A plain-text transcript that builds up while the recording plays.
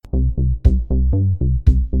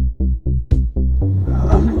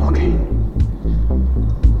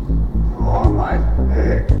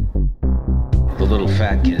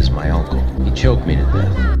That kid is my uncle. He choked me to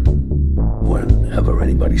death. Whenever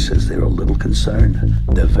anybody says they're a little concerned,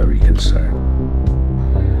 they're very concerned.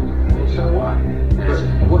 So what?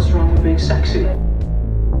 What's wrong with being sexy?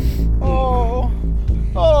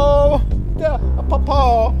 Papa.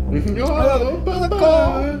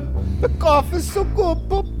 The cough is so good,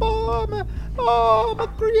 Papa. My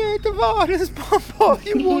creative artist, Papa.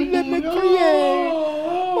 You won't let me create.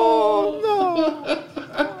 Oh, no.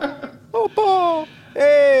 Papa.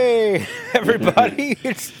 Hey, everybody.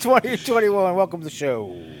 It's 2021. Welcome to the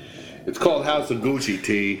show. It's called House of Gucci,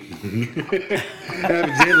 T.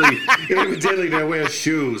 Evidently they wear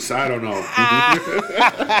shoes. I don't know.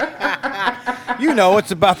 You know,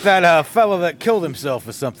 it's about that fella that killed himself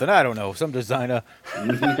or something. I don't know. Some designer.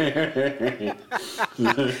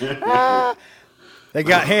 They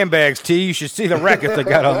got handbags, T. You should see the racket they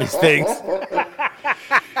got on these things.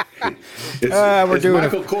 It's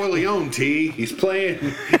Michael Corleone, T. He's playing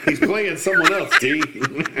someone else, T.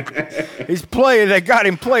 They got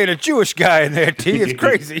him playing a Jewish guy in there, T. It's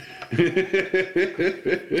crazy.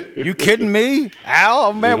 You kidding me? Al?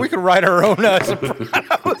 Oh, man, we could write our own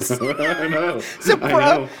Sopranos. I know.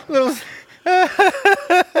 Sopranos.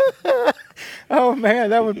 Oh,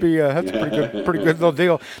 man, that would be that's a pretty good little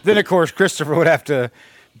deal. Then, of course, Christopher would have to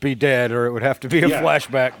be dead, or it would have to be a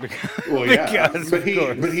flashback.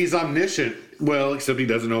 But he's omniscient. Well, except he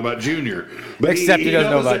doesn't know about Junior. He doesn't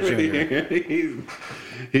know about Junior.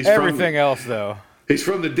 He's everything else, though. He's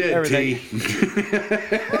from the dead, everything.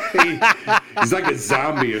 T. He's like a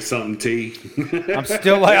zombie or something, T. I'm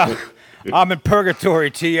still like, I'm in purgatory,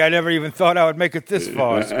 T. I never even thought I would make it this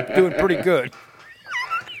far. It's doing pretty good.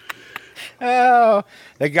 Oh,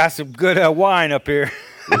 they got some good wine up here.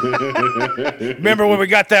 Remember when we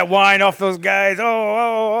got that wine off those guys?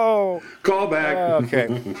 Oh. Call back. Okay.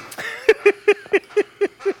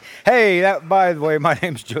 Hey, by the way, my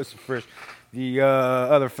name's Joseph Frisch. The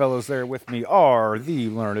other fellows there with me are the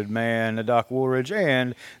learned man, Doc Woolridge,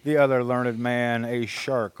 and the other learned man, a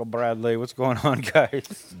shark, Bradley. What's going on,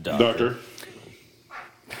 guys? Doctor.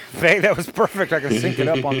 Hey, that was perfect. I can sync it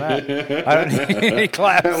up on that. I don't need any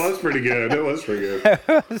claps. That was pretty good. It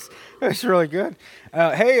was really good.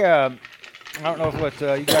 Hey, I don't know what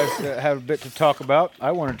you guys have a bit to talk about.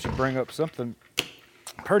 I wanted to bring up something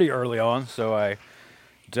pretty early on, so I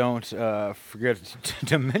don't forget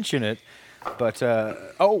to mention it. But,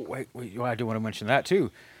 wait, I do want to mention that, too.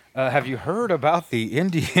 Have you heard about the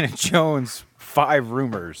Indiana Jones 5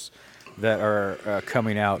 rumors that are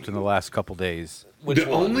coming out in the last couple days? The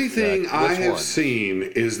only thing I have seen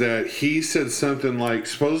is that he said something like,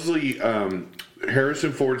 supposedly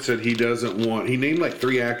Harrison Ford said he named like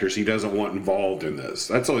 3 actors he doesn't want involved in this.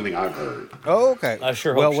 That's the only thing I've heard. Oh, okay. I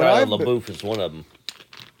sure hope Shia LaBeouf is one of them.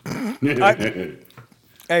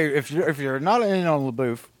 Hey, if you're not in on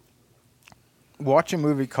LaBeouf, watch a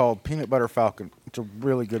movie called Peanut Butter Falcon. It's a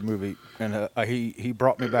really good movie, and he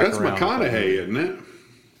brought me back around. That's McConaughey, isn't it?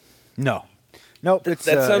 No. Nope, that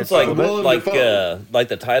sounds like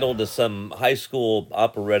the title to some high school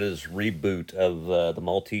operetta's reboot of the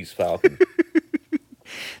Maltese Falcon.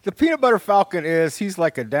 The Peanut Butter Falcon he's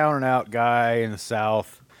like a down and out guy in the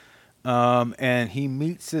South, and he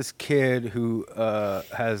meets this kid who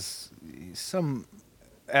has some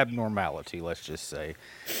abnormality, let's just say,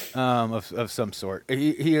 of some sort.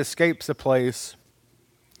 He escapes a place,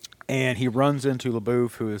 and he runs into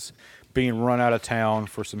LaBeouf, who is being run out of town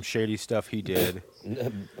for some shady stuff he did.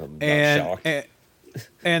 And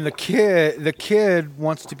the kid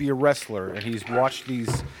wants to be a wrestler, and he's watched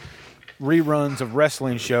these reruns of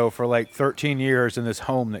wrestling show for like 13 years in this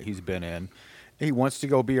home that he's been in. He wants to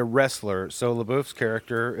go be a wrestler. So LaBeouf's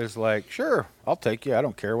character is like, sure, I'll take you. I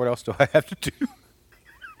don't care. What else do I have to do?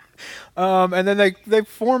 And then they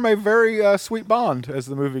form a very sweet bond as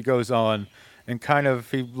the movie goes on. And kind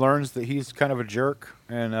of, he learns that he's kind of a jerk,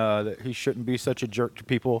 and that he shouldn't be such a jerk to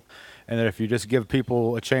people, and that if you just give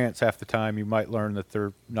people a chance half the time, you might learn that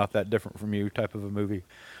they're not that different from you, type of a movie.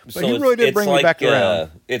 But so he really did bring me back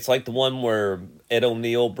around. It's like the one where Ed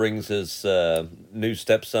O'Neill brings his new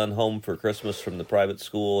stepson home for Christmas from the private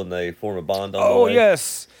school, and they form a bond on the way. Oh,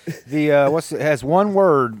 yes. The it has one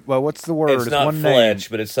word. Well, what's the word? It's not one Fletch, name.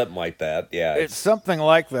 but it's something like that. Yeah, it's something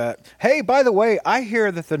like that. Hey, by the way, I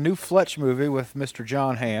hear that the new Fletch movie with Mr.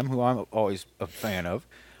 John Hamm, who I'm always a fan of,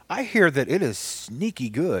 I hear that it is sneaky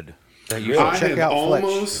good. That you should check out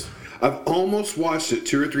Fletch. I've almost watched it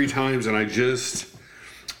 2 or 3 times, and I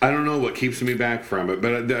don't know what keeps me back from it,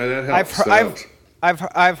 but that helps.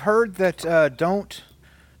 I've heard that don't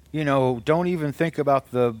even think about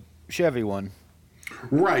the Chevy one.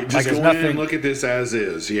 Right, just go in and look at this as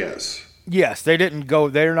is, yes. Yes, they didn't go.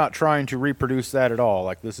 They're not trying to reproduce that at all.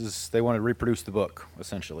 Like they want to reproduce the book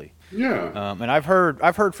essentially. Yeah. And I've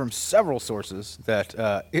heard from several sources that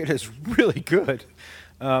it is really good,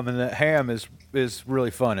 and that Ham is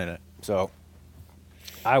really fun in it. So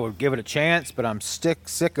I would give it a chance, but I'm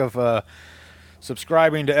sick of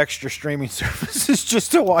subscribing to extra streaming services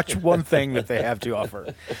just to watch one thing that they have to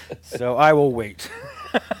offer. So I will wait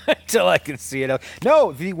until I can see it.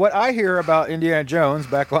 No, what I hear about Indiana Jones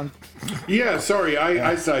back on. Yeah, sorry,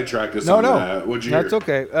 I sidetracked us No, on no, that. What'd you hear? that's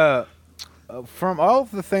okay. From all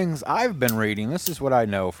the things I've been reading, this is what I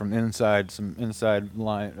know from some inside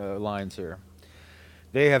lines here.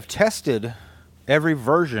 They have tested every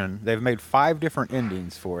version. They've made 5 different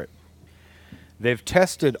endings for it. They've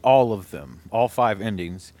tested all of them, all 5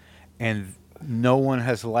 endings, and no one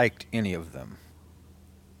has liked any of them.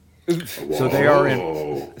 So they are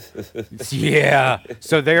in. Yeah.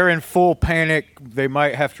 So they're in full panic. They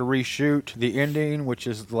might have to reshoot the ending, which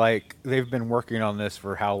is like they've been working on this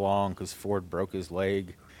for how long? Because Ford broke his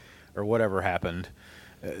leg, or whatever happened.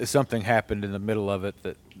 Something happened in the middle of it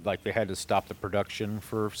that like they had to stop the production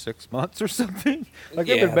for 6 months or something. Like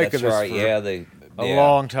they've been making this for a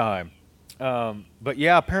long time. But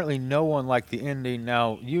yeah, apparently no one liked the ending.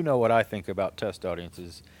 Now you know what I think about test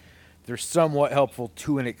audiences. They're somewhat helpful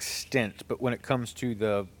to an extent, but when it comes to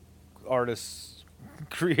the artist's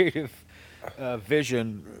creative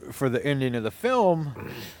vision for the ending of the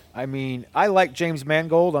film, I mean, I like James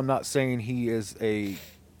Mangold. I'm not saying he is a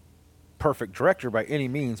perfect director by any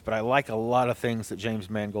means, but I like a lot of things that James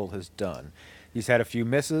Mangold has done. He's had a few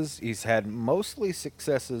misses. He's had mostly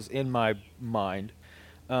successes in my mind.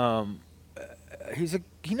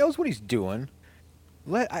 He knows what he's doing.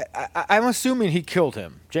 I'm assuming he killed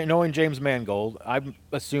him. Knowing James Mangold, I'm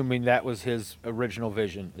assuming that was his original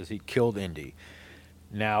vision, is he killed Indy.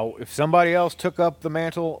 Now, if somebody else took up the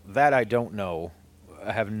mantle, that I don't know.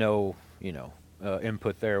 I have no,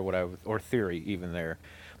 input there, or theory even there.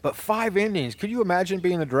 But 5 endings, could you imagine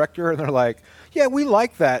being the director and they're like, yeah, we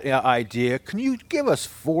like that idea. Can you give us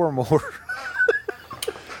 4 more?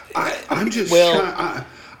 I'm just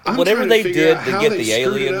whatever they did to get the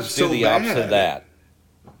aliens, do the opposite of that.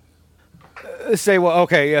 Say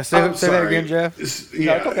that again, Jeff. Yeah.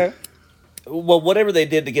 No, it's okay. Well, whatever they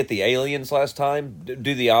did to get the aliens last time,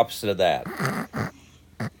 do the opposite of that.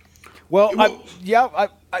 Rob's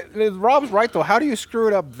right though. How do you screw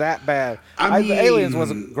it up that bad? The aliens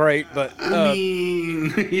wasn't great, but how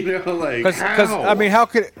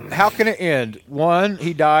can it end? 1,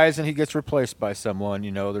 he dies and he gets replaced by someone.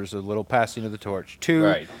 There's a little passing of the torch. 2,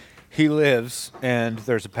 right. He lives and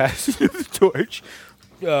there's a passing of the torch.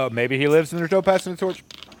 Maybe he lives and there's no passing the torch.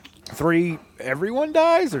 3, everyone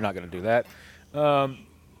dies. They're not going to do that.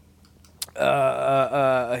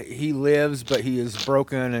 He lives, but he is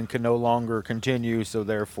broken and can no longer continue, so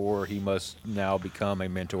therefore he must now become a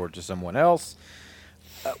mentor to someone else.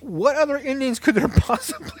 What other endings could there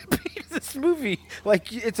possibly be to this movie?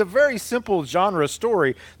 Like, it's a very simple genre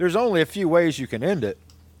story. There's only a few ways you can end it.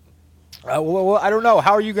 Well, I don't know.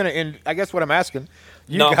 How are you going to end? I guess what I'm asking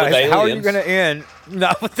you not guys, how are you going to end?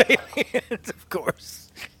 Not with aliens, of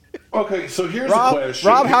course. Okay, so here's the question.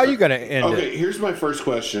 Rob, how are you going to end it? Okay, here's my first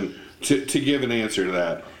question to give an answer to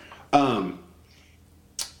that.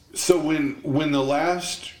 So when the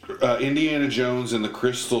last Indiana Jones and the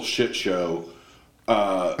Crystal Shit Show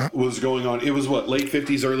was going on, it was what, late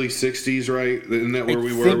 50s, early 60s, right? Isn't that where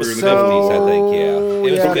we were? We were in the 50s, I think, yeah.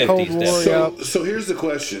 It was the 50s, definitely. So here's the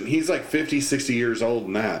question. He's like 50, 60 years old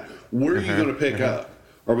and that. Where are you going to pick up?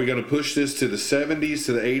 Are we going to push this to the 70s,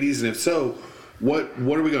 to the 80s? And if so, what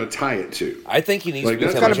are we going to tie it to? I think he needs to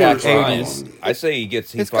that's become gotta Jack be Ryan. 80s. I say he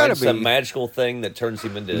finds some magical thing that turns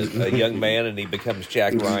him into a young man and he becomes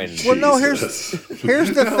Jack Ryan. Well, no, here's the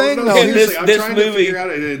thing, though. And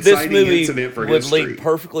this movie would lead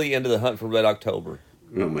perfectly into The Hunt for Red October.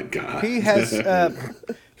 Oh my God! He has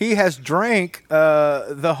drank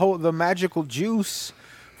the magical juice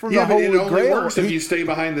from the Holy Grail. It only works if you stay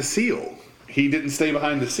behind the seal. He didn't stay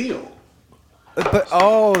behind the seal. But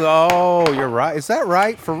you're right. Is that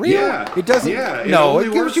right? For real? Yeah. It doesn't. Yeah. No,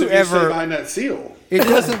 it gives you stay behind that seal. It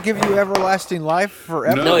doesn't give you everlasting life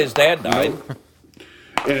forever. No, his dad died.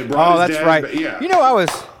 And it brought his that's dad right. back. Yeah.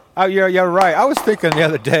 You're right. I was thinking the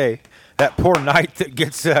other day that poor knight that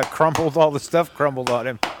gets crumbled. All the stuff crumbled on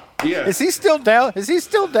him. Yeah. Is he still down? Is he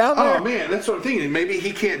still down there? Oh man, that's what I'm thinking. Maybe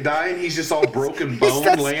he can't die and he's just all broken bone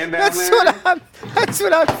laying down there. That's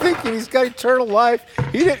what I'm thinking. He's got eternal life.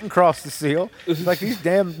 He didn't cross the seal. It's like these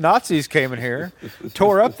damn Nazis came in here,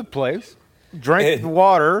 tore up the place, drank the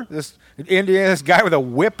water. This guy with a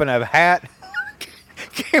whip and a hat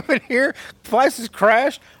came in here. Prices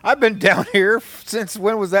crashed. I've been down here since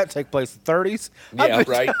when was that take place? The 30s. Yeah, I've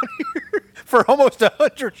been right. down here for almost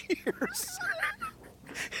 100 years.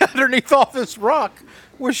 Underneath all this rock,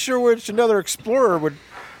 wish another explorer would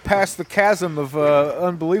pass the chasm of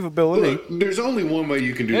unbelievability. Look, there's only one way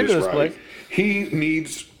you can do Into this this right. place. He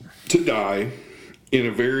needs to die in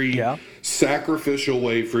a very sacrificial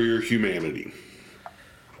way for your humanity.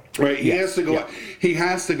 Right? He has to go out, he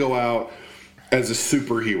has to go out as a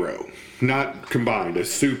superhero, not combined, a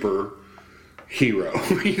super hero.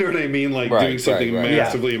 You know what I mean? Like doing something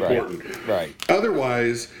massively important. Right.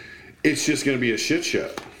 Otherwise, it's just going to be a shit show.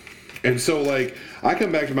 And so, like, I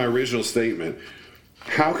come back to my original statement.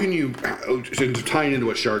 How can you, tying into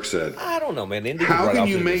what Shark said, I don't know, man. Indy how right can off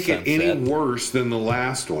you into make the it any sunset. worse than the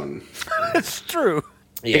last one? That's true.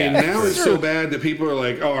 Yeah. And now it's so bad that people are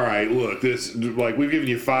like, all right, look, this, like, we've given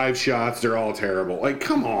you 5 shots, they're all terrible. Like,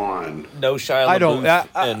 come on. No Shia I don't- LaBeouf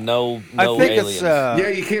I- and no I think aliens. it's Yeah,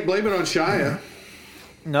 you can't blame it on Shia.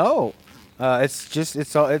 no. It's just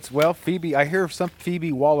Phoebe. I hear some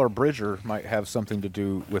Phoebe Waller-Bridger might have something to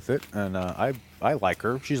do with it, and I like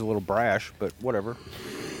her. She's a little brash, but whatever.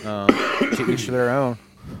 To each their own.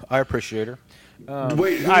 I appreciate her.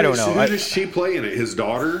 Wait, I don't know. Who does she play in it? His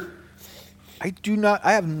daughter? I do not.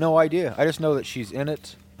 I have no idea. I just know that she's in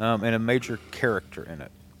it and a major character in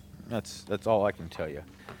it. That's all I can tell you.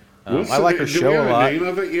 I like her Do show we have a lot. name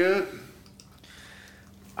of it yet?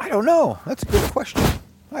 I don't know. That's a good question.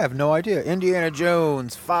 I have no idea. Indiana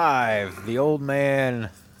Jones 5, The Old Man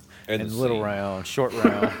and the Little Sea. Round, Short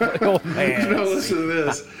Round, The Old Man. No, listen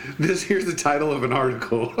to this. Here's the title of an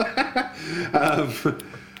article.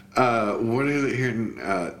 What is it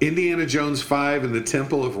here? Indiana Jones 5 and the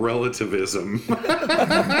Temple of Relativism. And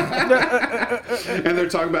they're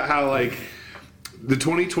talking about how, like, the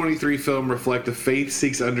 2023 film reflect a faith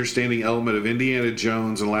seeks understanding element of Indiana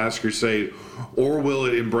Jones and Last Crusade, or will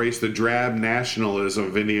it embrace the drab nationalism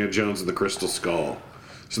of Indiana Jones and the Crystal Skull?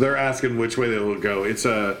 So they're asking which way they will go. It's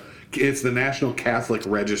the National Catholic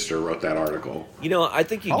Register wrote that article. You know, I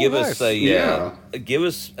think you Oh, give nice. us a Yeah. give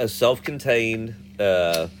us a self-contained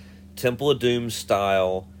Temple of Doom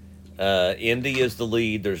style. Indy is the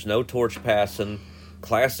lead. There's no torch passing.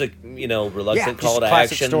 Classic, reluctant just call to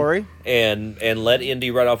classic action story. and let Indy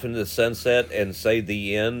right off into the sunset and say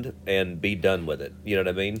the end and be done with it. You know what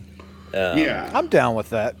I mean? Yeah. I'm down with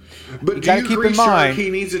that. But You do gotta you keep agree, in Shark, mind- he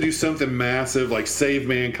needs to do something massive, like save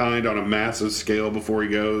mankind on a massive scale before he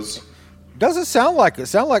goes? Doesn't sound like it.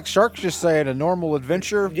 Sound like Shark's just saying a normal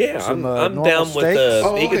adventure. Yeah, some, I'm normal down with stakes.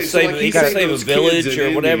 Oh, he okay, could so, save like, he he could saved save a those kids village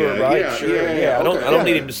in or whatever, India. right? Yeah, Sure. yeah, I don't okay,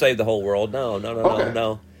 need yeah. him to save the whole world. No. Okay.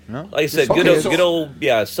 No? Like I said, Okay, good old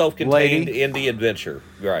self-contained Lady. indie adventure.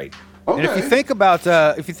 Right. Okay. And if you think about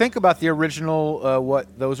the original,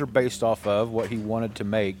 what those are based off of, what he wanted to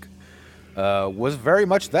make, was very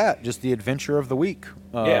much that, just the adventure of the week.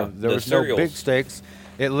 Yeah, There the was no serials. big stakes.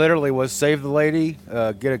 It literally was save the lady,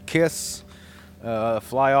 get a kiss,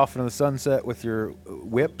 fly off into the sunset with your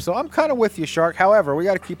whip. So I'm kind of with you, Shark. However, we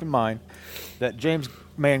got to keep in mind that James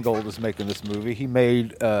Mangold is making this movie. He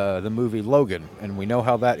made the movie Logan, and we know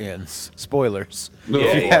how that ends. Spoilers.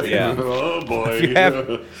 Yeah. Oh boy.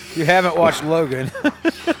 If you haven't watched Logan,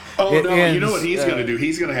 Oh it no! You know ends, what he's going to do?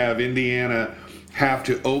 He's going to have Indiana have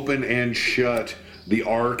to open and shut the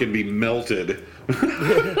ark and be melted in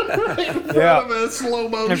front of us, slow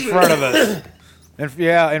motion. in front of us.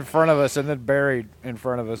 In front of us, and then buried in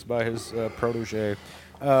front of us by his protege.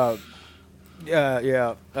 So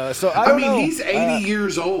I don't know. He's 80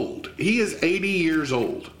 years old. He is 80 years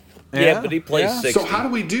old. Yeah, but he plays yeah. 60. So how do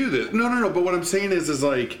we do this? No. But what I'm saying is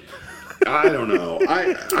like, I don't know.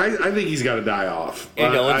 I think he's got to die off. You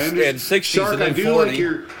know, I and understand. 60s Shark, and then I do 40. like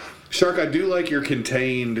your Shark. I do like your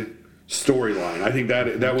contained storyline. I think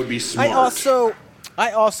that would be smart.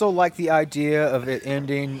 I also like the idea of it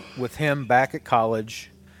ending with him back at college,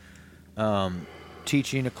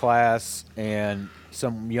 teaching a class, and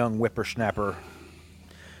some young whippersnapper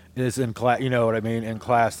is in class. You know what I mean? In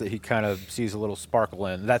class that he kind of sees a little sparkle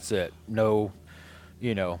in. That's it. No,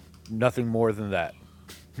 nothing more than that.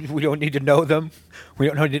 We don't need to know them. We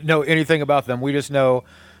don't need to know anything about them. We just know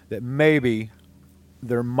that maybe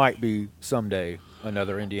there might be someday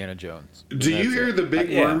another Indiana Jones. Do you hear the big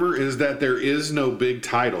rumor is that there is no big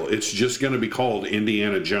title? It's just going to be called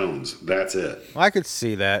Indiana Jones. That's it. I could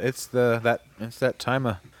see that. It's that time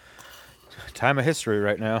of history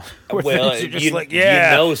right now. where Well, things are just you- like, you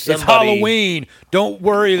yeah, know it's somebody- Halloween. Don't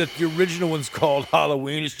worry that the original one's called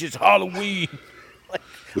Halloween. It's just Halloween.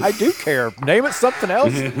 I do care. Name it something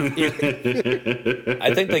else. I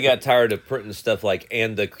think they got tired of printing stuff like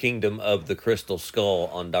 "and the Kingdom of the Crystal Skull"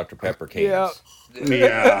 on Dr. Pepper cans.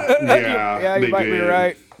 Yeah, you might be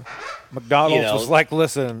right. McDonald's was like,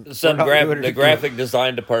 listen, the graphic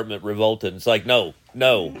design department revolted. It's like, no,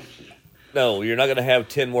 you're not going to have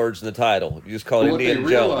 10 words in the title. You just call it Indiana Jones. What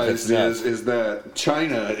they realized is that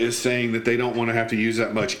China is saying that they don't want to have to use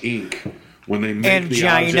that much ink when they make the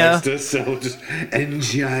objects to sell. Just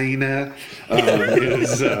China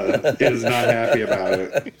is not happy about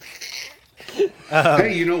it.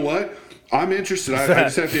 Hey, you know what? I'm interested. I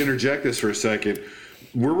just have to interject this for a second.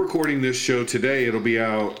 We're recording this show today. It'll be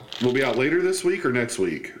out. Will be out later this week or next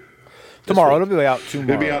week? Tomorrow. It'll be out tomorrow.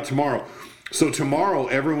 It'll be out tomorrow. So tomorrow,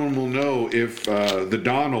 everyone will know if the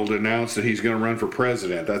Donald announced that he's going to run for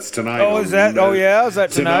president. That's tonight. Oh, is that? Oh, yeah. Is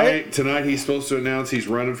that tonight? Tonight, he's supposed to announce he's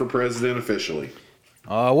running for president officially.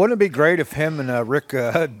 Wouldn't it be great if him and Rick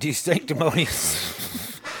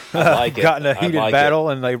DeSanctimonious got in a heated battle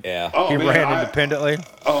and he ran independently?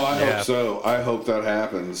 I hope so. I hope that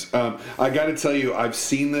happens. I got to tell you, I've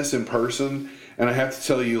seen this in person, and I have to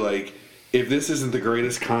tell you, like, if this isn't the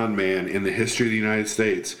greatest con man in the history of the United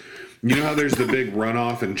States, you know how there's the big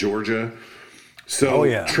runoff in Georgia? So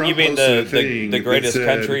Trump you mean the greatest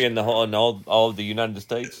country in the whole in all of the United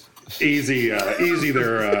States? Easy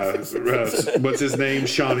there. What's his name?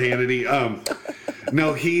 Sean Hannity.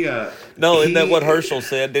 No, isn't that what Herschel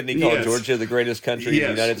said? Didn't he call Georgia the greatest country in the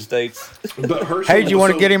United States? But Herschel, hey, do you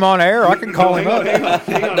want to get him on air? I can call him up.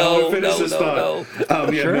 Hang on. No.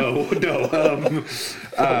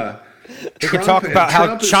 We can talk about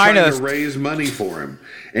how China is trying to raise money for him,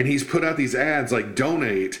 and he's put out these ads like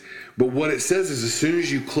donate. But what it says is, as soon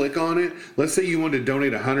as you click on it, let's say you want to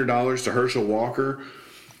donate $100 to Herschel Walker,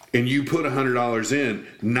 and you put $100 in,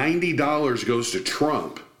 $90 goes to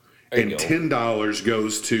Trump, and $10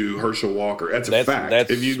 goes to Herschel Walker. That's a fact.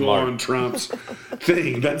 That's if you smart. go on Trump's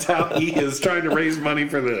thing, that's how he is trying to raise money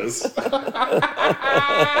for this. The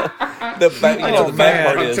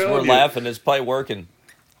bad part is we're laughing. It's probably working.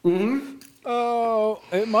 Mm-hmm. Oh,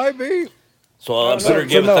 it might be. So I better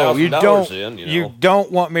give $1,000 in. You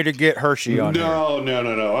don't want me to get Hershey on here.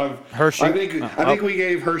 No. Hershey. I think we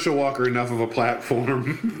gave Herschel Walker enough of a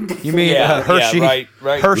platform. You mean Hershey? Right.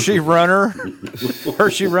 Hershey Runner.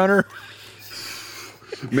 Hershey Runner.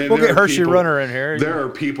 Man, we'll get Hershey Runner in here. There are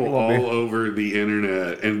people all over the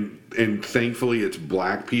internet, and thankfully it's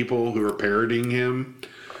black people who are parodying him.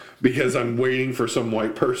 Because I'm waiting for some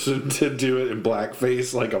white person to do it in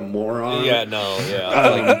blackface like a moron.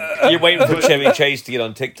 You're waiting for Chevy Chase to get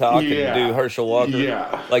on TikTok and do Herschel Walker.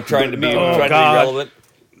 Yeah. Like trying to be relevant.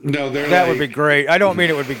 No, that would be great. I don't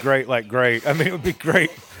mean it would be great like great. I mean it would be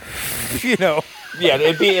great. Yeah,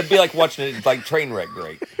 it'd be like watching it like train wreck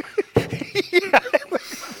great.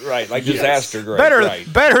 Right, like disaster great.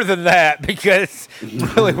 Better than that, because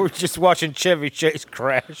really we're just watching Chevy Chase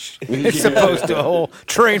crash as opposed to a whole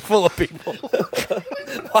train full of people.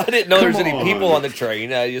 I didn't know there was any people on the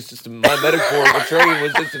train. It's just my metaphor of the train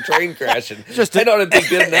was just a train crashing. I don't think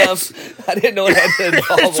good enough. I didn't know it had to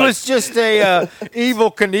involve. This was just a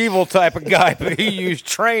evil Knievel type of guy, but he used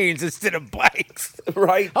trains instead of bikes.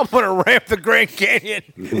 Right. I'm gonna ramp the Grand Canyon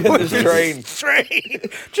with this train.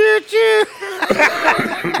 Choo choo.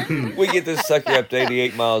 We get this sucker up to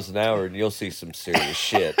 88 miles an hour, and you'll see some serious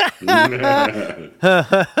shit.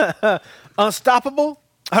 Unstoppable?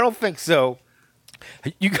 I don't think so.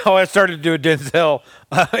 You go. I started to do a Denzel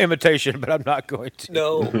imitation, but I'm not going to.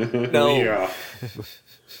 No. Yeah.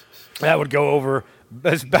 That would go over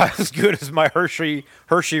about as good as my Hershey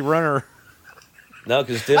Runner. No,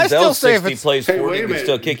 because Denzel 60 plays 40 can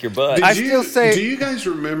still kick your butt. Do you guys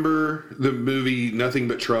remember the movie Nothing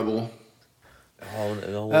But Trouble?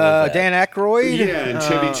 Dan Aykroyd? Yeah, and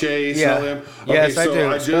Chevy Chase and all them. Okay, yes, I do.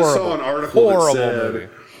 I just saw an article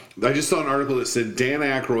that said Dan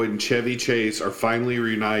Aykroyd and Chevy Chase are finally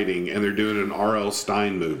reuniting, and they're doing an R.L.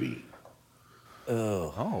 Stein movie.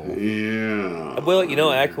 Oh. Yeah. Well,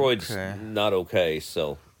 Aykroyd's not okay,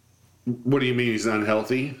 so. What do you mean he's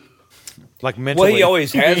unhealthy? Like mentally? Well, he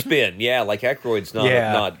always has been. Yeah, like Aykroyd's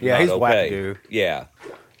not he's okay. whack, dude. Yeah.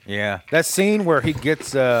 That scene where he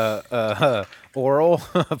gets oral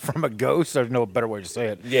from a ghost. There's no better way to say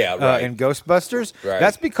it. Yeah, right. In Ghostbusters. Right.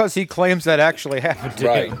 That's because he claims that actually happened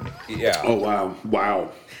to him. Yeah. Oh wow.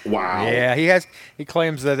 Yeah, he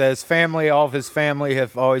claims that all of his family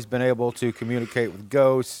have always been able to communicate with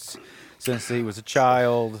ghosts. since he was a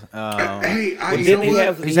child. Hey,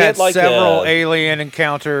 He's had like several alien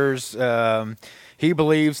encounters. He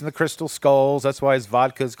believes in the crystal skulls. That's why his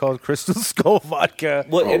vodka is called Crystal Skull Vodka.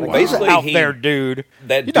 Well, and Like, he's basically out there, dude.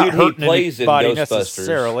 That You're dude not hurting he plays in anybody Ghostbusters.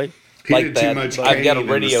 necessarily. He Like did too that, much I've got a Kane in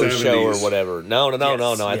the radio show or 70s. whatever. No.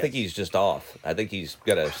 I Yes. think he's just off. I think he's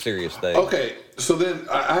got a serious thing. Okay, so then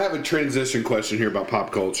I have a transition question here about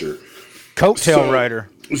pop culture. Coattail rider.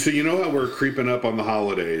 So you know how we're creeping up on the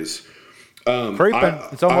holidays. Creeping.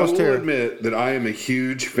 It's almost I will here. admit that I am a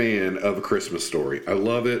huge fan of A Christmas Story. I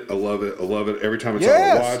love it. I love it. I love it. Every time it's on,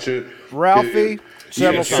 I watch it. Ralphie,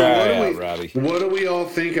 several so times. what do we all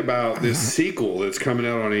think about this sequel that's coming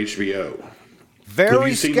out on HBO? Have Very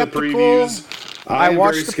you seen skeptical. the previews? I am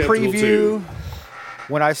watched very the skeptical, preview too.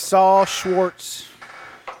 when I saw Schwartz,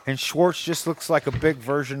 and Schwartz just looks like a big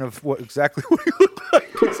version of what he looked like.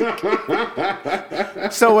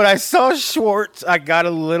 So when I saw Schwartz, I got a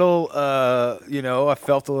little, I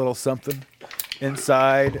felt a little something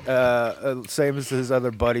inside. Same as his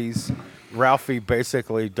other buddies. Ralphie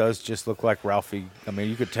basically does just look like Ralphie. I mean,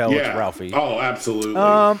 you could tell it's Ralphie. Oh, absolutely.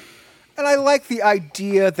 And I like the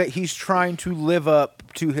idea that he's trying to live up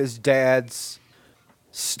to his dad's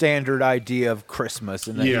standard idea of Christmas,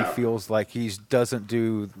 and that he feels like he doesn't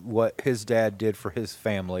do what his dad did for his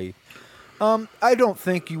family. I don't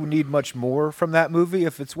think you need much more from that movie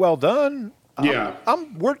if it's well done.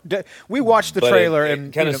 We watched the trailer,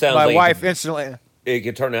 and kinda sounds my like wife instantly. It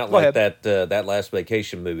could turn out Go like ahead. that last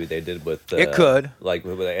vacation movie they did with. It could. Like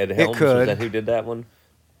with Ed Helms. could. Was that who did that one?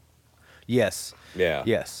 Yes. Yeah.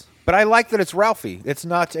 Yes. But I like that it's Ralphie. It's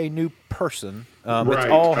not a new person. It's Right,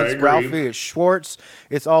 all I it's agree. Ralphie. It's Schwartz.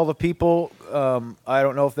 It's all the people. I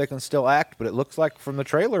don't know if they can still act, but it looks like from the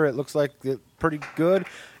trailer, it looks like it's pretty good.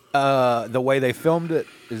 The way they filmed it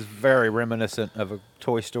is very reminiscent of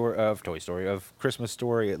of Christmas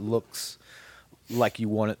Story. It looks like you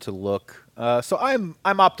want it to look. So I'm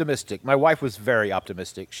optimistic. My wife was very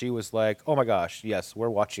optimistic. She was like, "Oh my gosh, yes, we're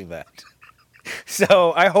watching that."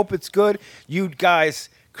 So I hope it's good. You guys,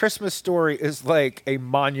 Christmas Story is like a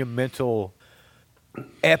monumental,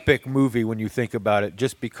 epic movie when you think about it,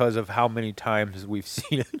 just because of how many times we've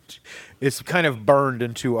seen it. It's kind of burned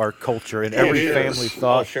into our culture, and every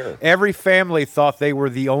family thought they were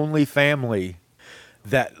the only family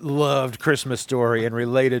that loved Christmas Story and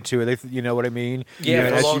related to it. You know what I mean? Yeah, and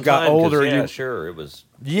for a as long you got time, 'cause, older, it was.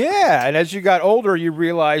 Yeah, and as you got older, you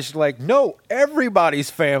realized, like, no, everybody's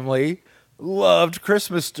family loved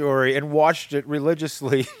Christmas Story and watched it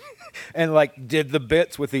religiously and, like, did the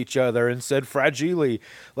bits with each other and said fragile.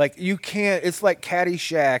 Like, you can't, it's like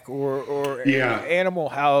Caddyshack or Animal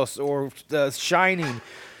House or Shining.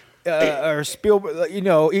 Or Spielberg,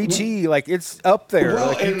 E.T., like, it's up there.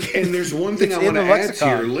 Well, like, and there's one thing I want to add to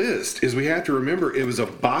your list is we have to remember it was a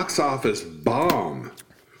box office bomb.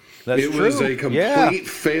 That's it true. was a complete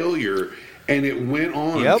failure, and it went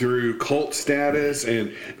on through cult status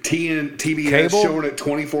and TBS Cable. showing it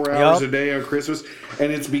 24 hours a day on Christmas,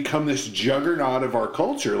 and it's become this juggernaut of our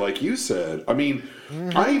culture, like you said. I mean,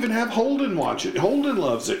 I even have Holden watch it. Holden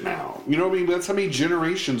loves it now. You know what I mean? That's how many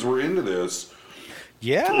generations we're into this.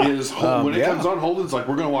 Yeah. When it comes on, Holden's like,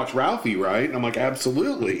 "We're going to watch Ralphie, right?" And I'm like,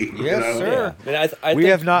 "Absolutely." Yes, sir. Yeah. I We think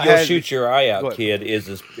have not You'll had- Shoot Your Eye Out, Kid is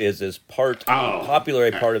as popular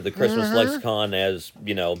a part of the Christmas lexicon as,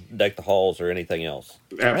 Deck the Halls or anything else.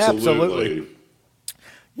 Absolutely.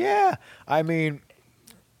 Yeah. I mean,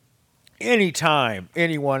 anytime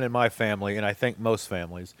anyone in my family, and I think most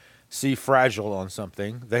families, see fragile on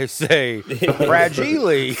something, they say,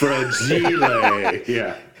 fragile. Fragile.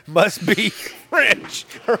 Yeah. Must be French.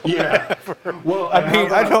 Or whatever. Well,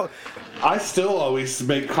 I still always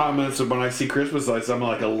make comments when I see Christmas lights. I'm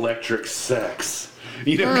like electric sex,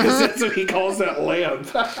 because that's what he calls that lamp.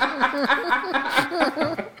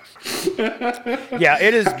 Yeah,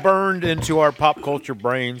 it is burned into our pop culture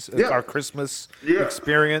brains. Our Christmas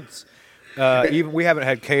experience. Even we haven't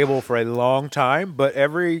had cable for a long time, but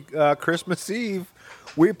every Christmas Eve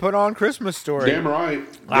we put on Christmas Story. Damn right.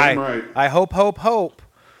 Right. I hope.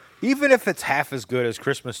 Even if it's half as good as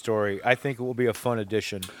Christmas Story, I think it will be a fun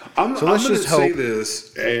addition. I'm let's going to just say hope.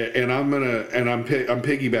 this, and I'm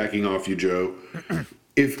piggybacking off you, Joe.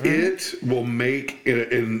 If it will make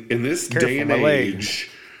in this day and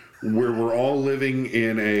age where we're all living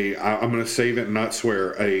in I'm going to save it and not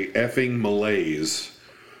swear, a effing malaise.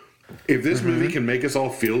 If this movie can make us all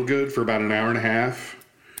feel good for about an hour and a half,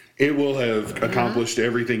 it will have accomplished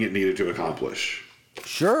everything it needed to accomplish.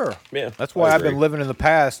 Sure. Yeah, That's why I I've agree. been living in the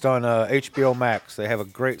past on HBO Max. They have a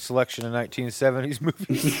great selection of 1970s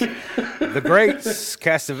movies. The Greats,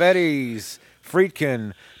 Cassavetes,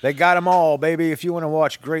 Friedkin. They got them all, baby. If you want to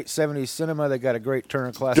watch great 70s cinema, they got a great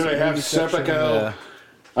Turner Classic. Do they have movie section. Serpico?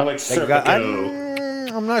 I like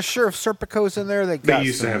Serpico. I'm not sure if Serpico's in there. They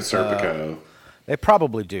used to have Serpico. They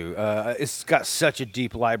probably do. It's got such a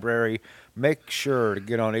deep library. Make sure to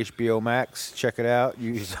get on HBO Max. Check it out.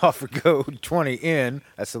 Use offer code 20N.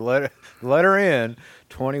 That's the letter N,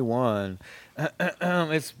 21.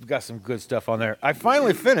 It's got some good stuff on there. I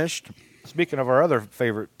finally finished, speaking of our other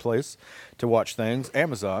favorite place to watch things,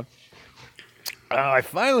 Amazon. I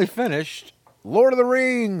finally finished Lord of the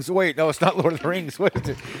Rings. Wait, no, it's not Lord of the Rings. What is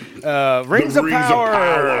it? Rings of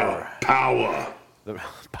Power. Power.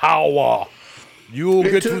 Power. You'll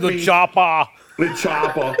get to the chopper. The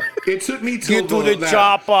chopper. It took me till Get to the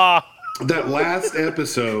chopper. That last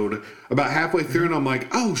episode, about halfway through, and I'm like,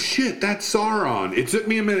 oh shit, that's Sauron. It took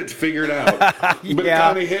me a minute to figure it out. But it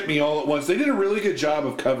kind of hit me all at once. They did a really good job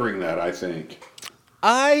of covering that, I think.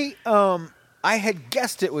 I had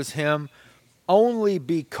guessed it was him only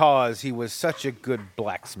because he was such a good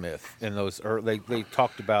blacksmith in those they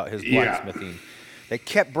talked about his blacksmithing. They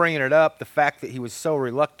kept bringing it up, the fact that he was so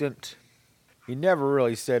reluctant. He never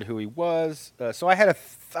really said who he was. So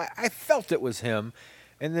I felt it was him.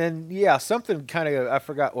 And then, something kind of, I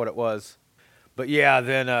forgot what it was. But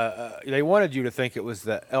then they wanted you to think it was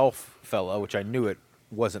the elf fella, which I knew it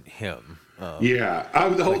wasn't him.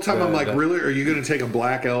 The whole time I'm like, really? Are you going to take a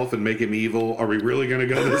black elf and make him evil? Are we really going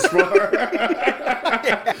to go this far?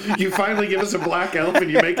 You finally give us a black elf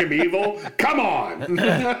and you make him evil? Come on!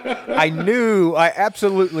 I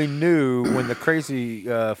absolutely knew when the crazy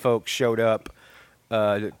folks showed up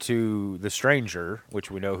to the stranger,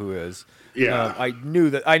 which we know who is. Yeah. I knew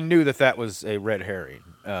that was a red herring.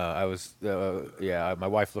 My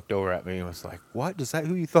wife looked over at me and was like, "What? Is that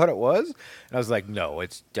who you thought it was?" And I was like, "No,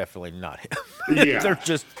 it's definitely not him." Yeah.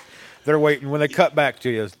 They're waiting. When they cut back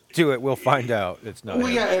to it, we'll find out it's not. Well,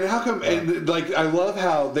 him. yeah, and how come? And I love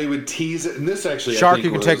how they would tease it. And this actually, Shark, I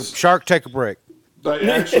think take a break.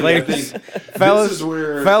 Actually, Ladies, I think fellas, this is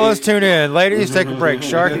where tune in. Ladies, take a break.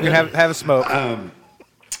 Shark, you can have a smoke.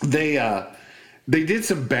 They did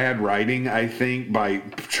some bad writing, I think, by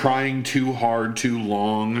trying too hard, too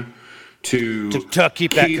long to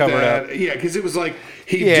keep that covered up. Yeah, because it was like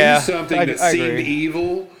he'd do something that seemed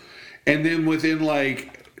evil, and then within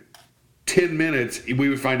 10 minutes, we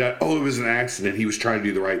would find out, it was an accident. He was trying to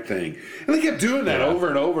do the right thing. And they kept doing that over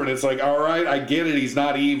and over, and it's like, all right, I get it. He's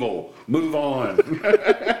not evil. Move on.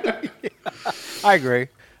 I agree.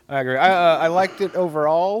 I liked it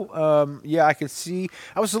overall. I could see.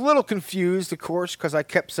 I was a little confused, of course, because I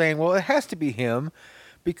kept saying, well, it has to be him,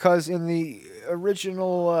 because in the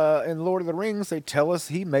original, in Lord of the Rings, they tell us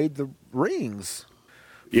he made the rings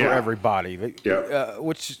for everybody,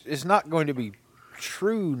 which is not going to be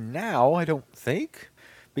true now, I don't think,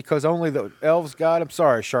 because only the elves got him.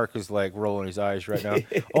 Sorry, Shark is rolling his eyes right now.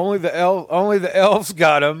 only the elves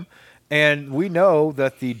got him. And we know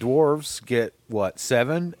that the dwarves get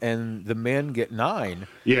 7, and the men get 9.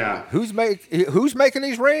 Yeah. Who's making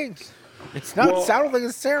these rings? It's not. I don't think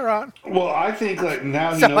it's Sauron. Well, I think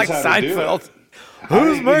now he knows how to do it.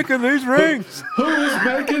 Who's making these rings? Who's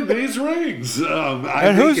making these rings?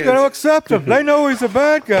 And who's going to accept him? They know he's a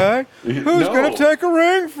bad guy. Who's going to take a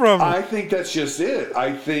ring from him? I think that's just it.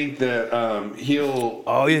 I think that he'll.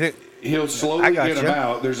 Oh, you think he'll slowly get him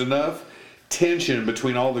out? There's enough tension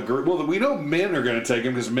between all the group. Well, we know men are going to take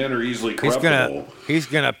him because men are easily corruptible. He's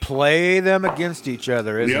gonna play them against each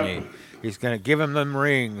other, isn't he? He's gonna give them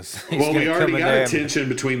rings. We already got a tension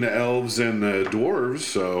between the elves and the dwarves,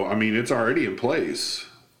 so I mean it's already in place.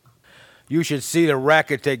 You should see the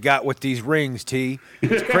racket they got with these rings, T.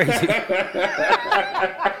 It's crazy.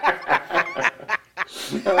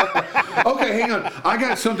 Okay, hang on. I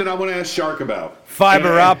got something I want to ask Shark about.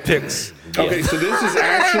 Fiber optics. Okay, so this is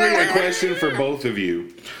actually a question for both of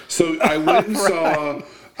you. So I went and saw.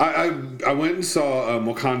 I went and saw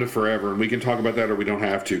Wakanda Forever, and we can talk about that or we don't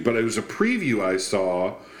have to. But it was a preview I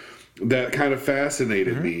saw that kind of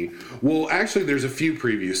fascinated me. Well, actually, there's a few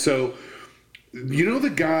previews. So, you know the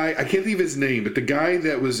guy, I can't think of his name, but the guy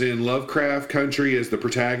that was in Lovecraft Country as the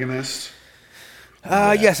protagonist?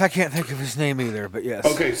 Yes, I can't think of his name either, but yes.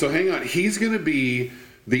 Okay, so hang on. He's going to be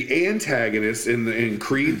the antagonist in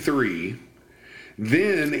Creed 3.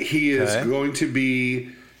 Then he is going to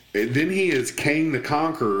be... Then he is Kang the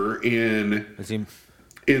Conqueror in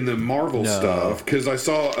the Marvel stuff, because I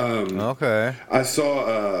saw I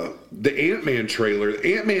saw the Ant-Man trailer.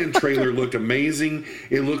 The Ant-Man trailer looked amazing.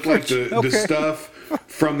 It looked like the stuff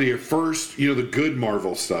from the first, the good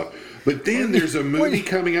Marvel stuff. But then there's a movie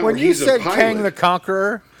coming out where he's a pilot. Kang the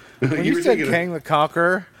Conqueror, when you said Kang the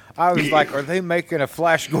Conqueror, I was like, are they making a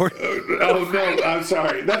Flash Gordon? Oh no, I'm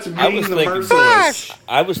sorry. That's I Ming was the thinking Merciless.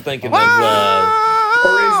 I was thinking of Or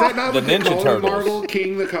is that not The what they Ninja call him, Turtles. Marvel?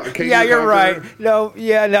 King the King Yeah, the you're Conqueror? right. No,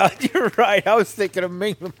 you're right. I was thinking of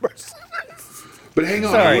Ming the Merciless. But hang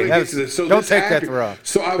on, Sorry, I want to that get was- to this. So don't this take that actor, the wrong.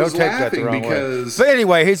 So I Don't was take that the laughing wrong way. because. But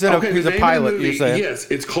anyway, he's the a name of the pilot. movie, You're saying?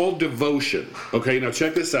 yes, it's called Devotion. Okay, now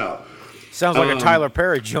check this out. Sounds like a Tyler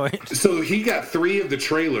Perry joint. So he got 3 of the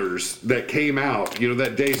trailers that came out,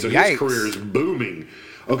 that day. So Yikes. his career is booming.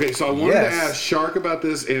 Okay, so I wanted to ask Shark about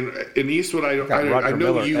this. And in Eastwood, I Roger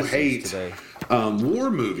know Miller you essays hate today. war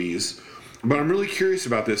movies, but I'm really curious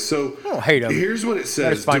about this. So I don't hate 'em. Here's what it I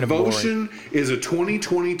says: just find 'em boring. Devotion is a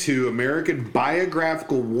 2022 American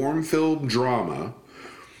biographical warm film drama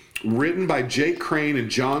written by Jake Crane and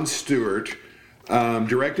Jon Stewart,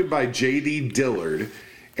 directed by J.D. Dillard.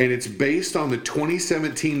 And it's based on the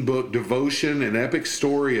 2017 book Devotion, an epic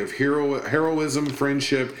story of heroism,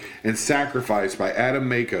 friendship, and sacrifice by Adam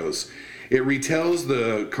Makos. It retells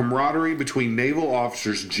the camaraderie between naval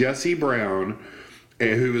officers Jesse Brown,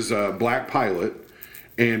 who was a black pilot,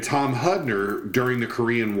 and Tom Hudner during the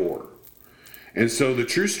Korean War. And so the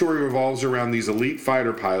true story revolves around these elite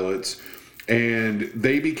fighter pilots, and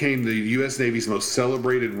they became the U.S. Navy's most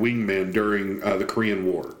celebrated wingmen during the Korean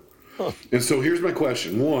War. Huh. And so here's my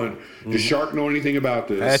question: 1, does Shark know anything about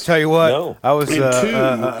this? I tell you what, No. I was And 2,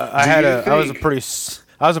 I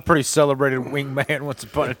was a pretty celebrated wingman once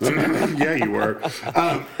upon a time. Yeah, you were.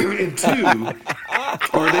 And 2,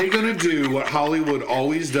 are they going to do what Hollywood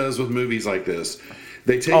always does with movies like this?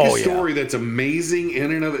 They take a story that's amazing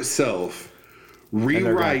in and of itself,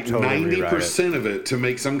 rewrite totally 90% of it to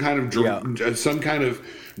make some kind of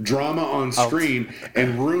drama on screen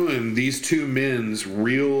and ruin these 2 men's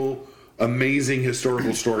real amazing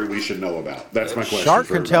historical story we should know about. That's my question. Shark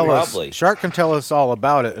for can tell everybody. us. Probably. Shark can tell us all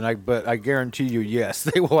about it, but I guarantee you, yes,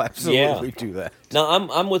 they will absolutely do that. No,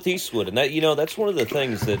 I'm with Eastwood, and that that's one of the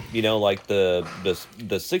things that like the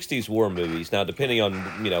 '60s war movies. Now, depending on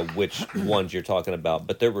which ones you're talking about,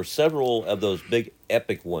 but there were several of those big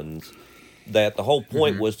epic ones that the whole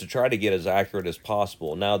point was to try to get as accurate as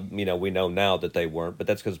possible. Now, we know now that they weren't, but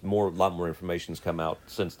that's because a lot more information's come out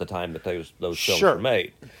since the time that those films were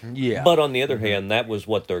made. Yeah. But on the other hand, that was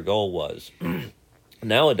what their goal was.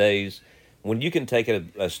 Nowadays, when you can take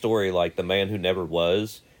a story like The Man Who Never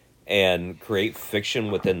Was and create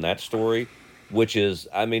fiction within that story, which is,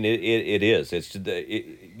 it is.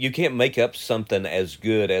 You can't make up something as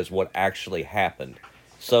good as what actually happened.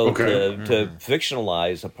 So to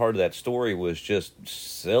fictionalize a part of that story was just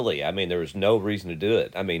silly. There was no reason to do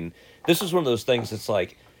it. This is one of those things that's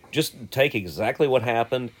like, just take exactly what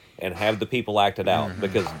happened and have the people act it out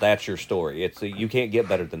because that's your story. You can't get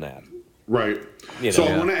better than that. Right. So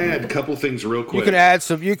I want to add a couple things real quick.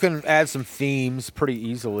 You can add some themes pretty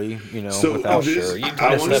easily, So without Sure, you I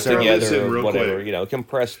tie want to stuff throw this together in or real whatever, quick.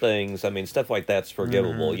 compress things. Stuff like that's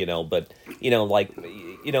forgivable, but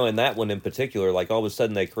in that one in particular, like all of a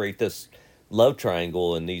sudden they create this love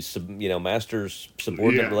triangle and these, masters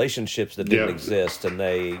subordinate relationships that didn't exist, and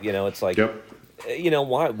they, it's like,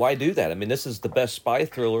 why do that? This is the best spy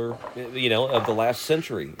thriller, of the last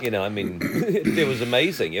century. It was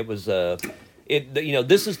amazing. It was,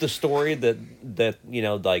 this is the story that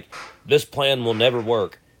like this plan will never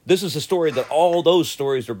work. This is a story that all those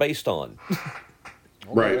stories are based on.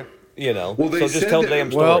 Right. Well, so just tell the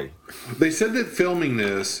damn story. Well, they said that filming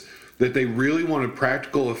this, that they really wanted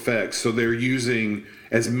practical effects, so they're using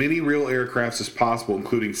as many real aircrafts as possible,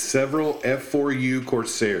 including several F-4U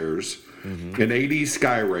Corsairs, an AD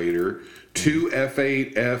Skyraider, 2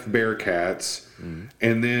 F-8F Bearcats,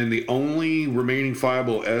 and then the only remaining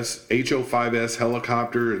viable HO-5S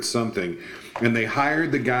helicopter and something. And they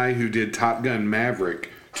hired the guy who did Top Gun Maverick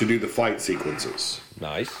to do the flight sequences.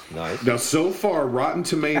 Nice. Now, so far, Rotten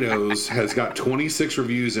Tomatoes has got 26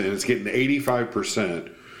 reviews in. It's getting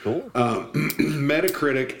 85%. Cool.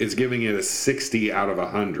 Metacritic is giving it a 60 out of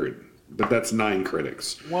 100. But that's 9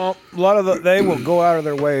 critics. Well, a lot of they will go out of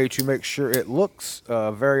their way to make sure it looks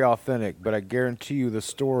very authentic, but I guarantee you the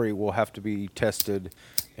story will have to be tested,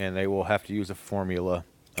 and they will have to use a formula.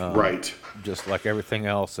 Right. Just like everything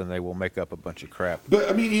else, and they will make up a bunch of crap.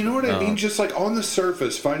 But, you know what I mean? Just like on the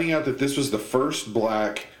surface, finding out that this was the first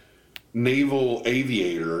black naval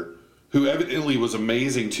aviator who evidently was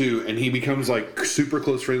amazing too, and he becomes like super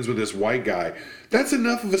close friends with this white guy. That's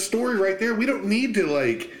enough of a story right there. We don't need to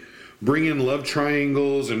like bring in love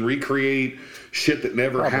triangles and recreate shit that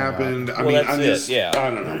never happened. I mean, I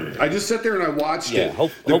don't know. I just sat there and I watched it.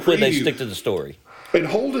 Hopefully they stick to the story. And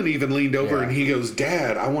Holden even leaned over and he goes,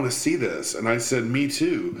 "Dad, I want to see this." And I said, "Me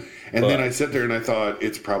too." And then I sat there and I thought,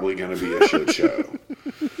 it's probably going to be a shit show.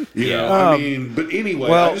 I mean, but anyway,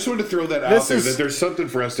 well, I just wanted to throw that out this there is- that there's something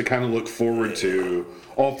for us to kind of look forward to,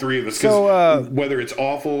 all three of us. 'Cause So, whether it's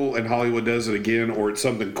awful and Hollywood does it again, or it's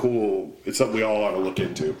something cool, it's something we all ought to look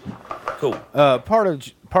into. Cool. Part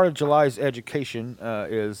of July's education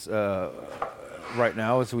is right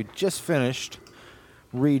now is we just finished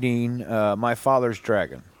reading My Father's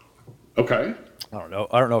Dragon. Okay, I don't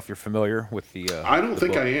know if you're familiar with the. I don't the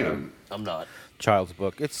think book, I am, I'm not. Child's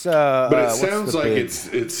book. It's but it what's sounds the like big-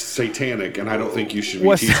 it's satanic, and I don't think you should be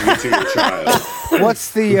What's- teaching it to your child.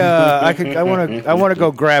 What's the? I want to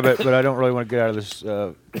go grab it, but I don't really want to get out of this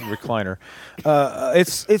recliner.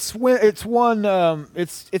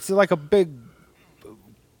 It's like a big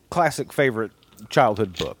classic favorite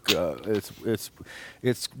childhood book.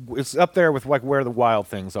 It's up there with like Where the Wild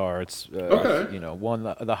Things Are. It's Okay. one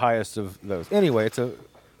of the highest of those. Anyway, it's a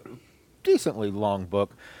decently long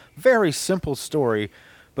book, very simple story,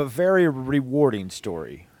 but very rewarding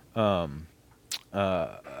story.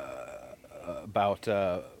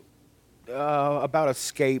 About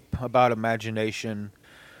escape, about imagination,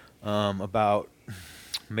 about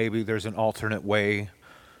maybe there's an alternate way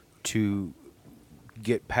to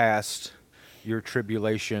get past your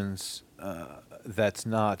tribulations that's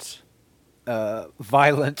not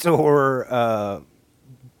violent or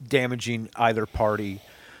damaging either party.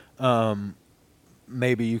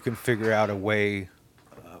 Maybe you can figure out a way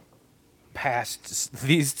past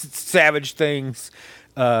these savage things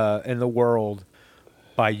in the world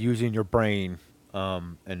by using your brain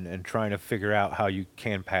and trying to figure out how you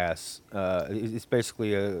can pass. It's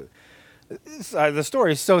basically the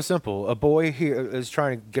story is so simple. A boy here is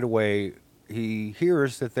trying to get away. He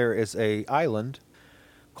hears that there is a island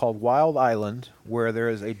called Wild Island where there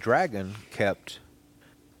is a dragon kept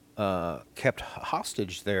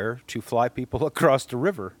hostage there to fly people across the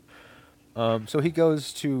river. So he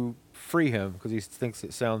goes to free him because he thinks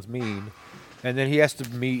it sounds mean. And then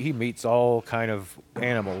he meets all kind of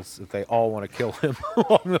animals that they all want to kill him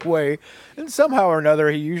along the way. And somehow or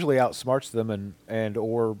another, he usually outsmarts them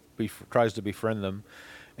or tries to befriend them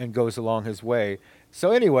and goes along his way.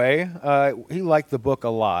 So anyway, he liked the book a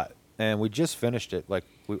lot. And we just finished it like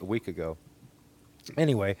a week ago.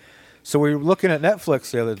 Anyway, so we were looking at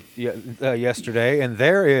Netflix yesterday, and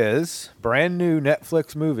there is brand new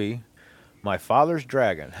Netflix movie, My Father's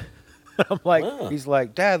Dragon. I'm like, He's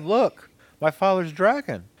like, Dad, look. My Father's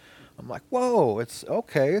Dragon. I'm like, whoa, it's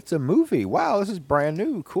okay. It's a movie. Wow, this is brand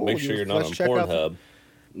new. Cool. Make sure you're not on Let's check out Pornhub.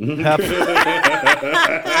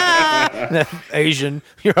 Asian.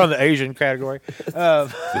 You're on the Asian category.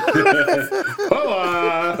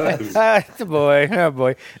 Hola! It's a boy. Oh,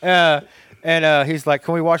 boy. And he's like,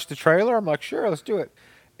 can we watch the trailer? I'm like, sure, let's do it.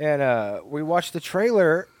 And we watched the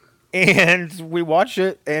trailer, and we watch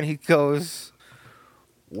it, and he goes,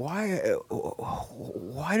 why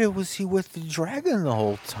was he with the dragon the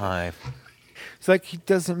whole time? It's like he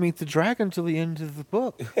doesn't meet the dragon till the end of the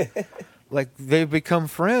book. Like they become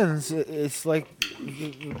friends. It's like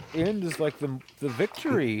the end is like the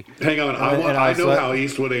victory. Hang on, I know how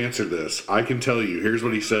Eastwood answered this. I can tell you. Here's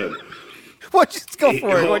what he said. What? Just go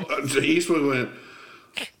for it. Eastwood went,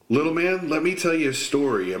 little man, let me tell you a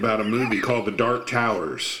story about a movie called The Dark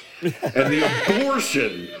Towers and the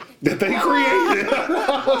abortion that they created.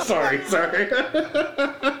 Sorry.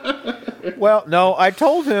 Well, no, I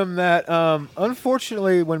told him that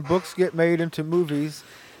unfortunately when books get made into movies,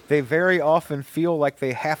 they very often feel like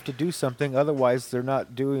they have to do something, otherwise they're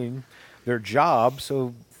not doing their job,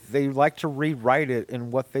 so they like to rewrite it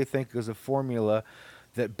in what they think is a formula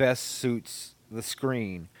that best suits the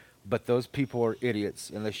screen. But those people are idiots,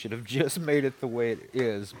 and they should have just made it the way it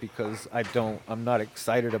is, because I'm not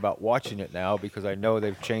excited about watching it now because I know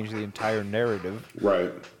they've changed the entire narrative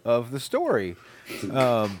of the story.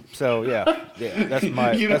 So yeah, that's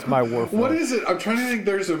my war for What it. is it? I'm trying to think.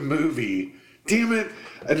 There's a movie. Damn it!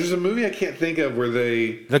 There's a movie I can't think of where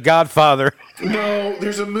they. The Godfather. No,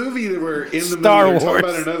 there's a movie where in the Star movie they're talking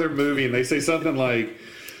Wars. about another movie, and they say something like,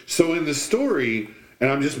 so in the story,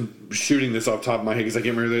 and I'm just shooting this off the top of my head because I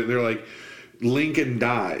can't remember. They're like, Lincoln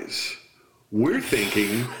dies. We're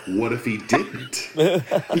thinking, what if he didn't? You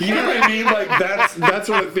know what I mean? Like that's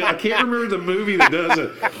what it feels. I can't remember the movie that does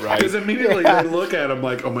it. Right. Because immediately they look at him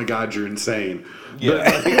like, oh my God, you're insane.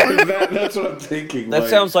 Yeah. But, like, that's what I'm thinking. That like,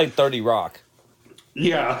 sounds like 30 Rock.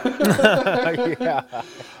 Yeah. Yeah.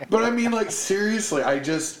 But I mean, like, seriously,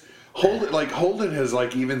 Holden has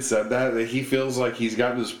like even said that he feels like he's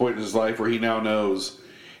gotten to this point in his life where he now knows,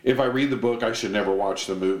 if I read the book, I should never watch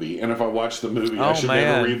the movie, and if I watch the movie, I should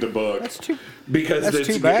never read the book. That's too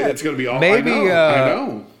it's bad. It's going to be awful. Maybe I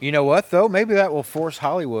know. You know what though? Maybe that will force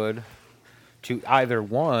Hollywood to either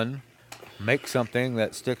one, make something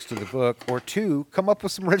that sticks to the book, or 2, come up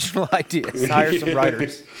with some original ideas. Hire some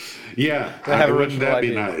writers. Yeah, have wouldn't original that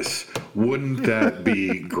be ideas. nice? Wouldn't that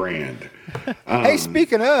be grand? Hey,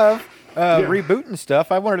 speaking of rebooting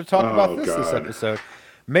stuff, I wanted to talk about this God. episode.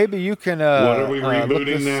 Maybe you can. What are we look rebooting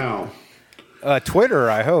this- now? Twitter,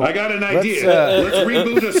 I hope. I got an idea. Let's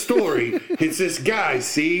reboot a story. It's this guy,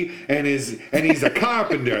 see, and he's a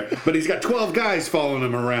carpenter, but he's got 12 guys following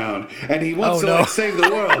him around, and he wants to save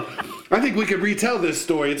the world. I think we could retell this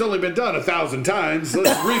story. It's only been done 1,000 times.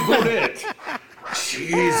 Let's reboot it.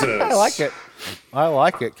 Jesus, I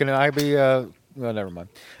like it. Can I be? Well, never mind.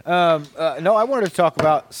 No, I wanted to talk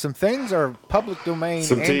about some things are public domain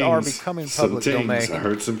are becoming public domain. I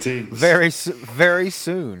heard some teams. Very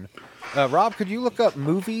soon. Rob, could you look up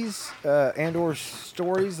movies and or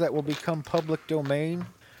stories that will become public domain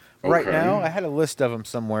right now? I had a list of them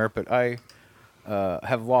somewhere, but I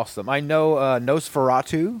have lost them. I know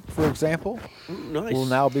Nosferatu, for example, will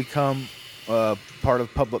now become part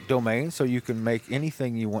of public domain, so you can make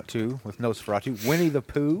anything you want to with Nosferatu. Winnie the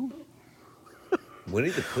Pooh. Winnie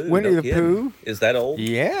the Pooh. Winnie the Pooh. Is that old?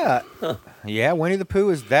 Yeah. Yeah, Winnie the Pooh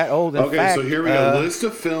is that old. In fact, so here we go. List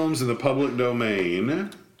of films in the public domain.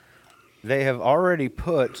 They have already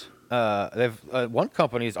put. One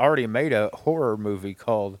company has already made a horror movie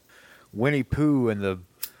called Winnie Pooh and the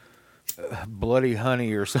Bloody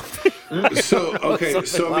Honey or something. So I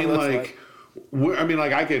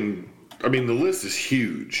mean, the list is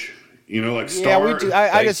huge. You know, like Star. Yeah, we do.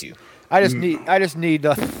 I just need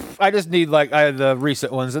the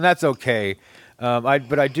recent ones, and that's okay.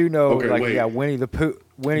 But I do know, Winnie the Pooh.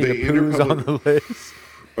 Winnie the Pooh's on the list.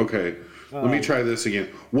 Okay. Let me try this again.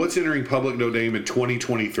 What's entering public domain in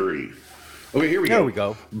 2023? Okay, here we go. There we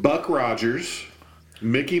go. Buck Rogers,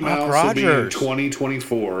 Mickey Mouse will be in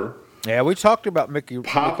 2024. Yeah, we talked about Mickey.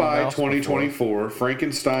 Popeye Mickey 2024,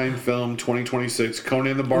 Frankenstein film 2026,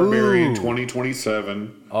 Conan the Barbarian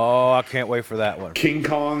 2027. Oh, I can't wait for that one. King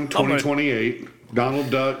Kong 2028, Donald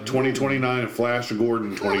Duck 2029, and Flash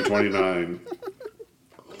Gordon 2029.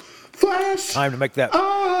 Flash. Time to make that.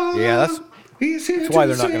 That's why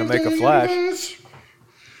they're not going to make a Flash.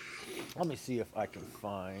 Let me see if I can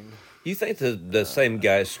find. You think the same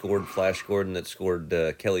guy scored Flash Gordon that scored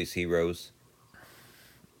Kelly's Heroes?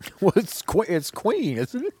 Well, it's Queen,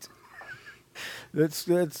 isn't it? It's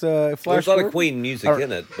Flash. There's a lot Gordon? of Queen music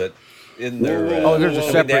in it, but in their there's a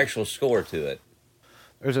separate the actual score to it.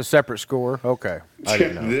 There's a separate score. Okay,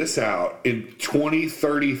 check this out. In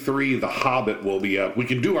 2033, The Hobbit will be up. We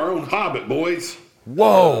can do our own Hobbit, boys.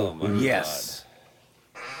 Whoa! Oh, yes.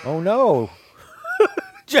 God. Oh no,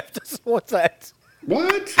 Jeff doesn't want that.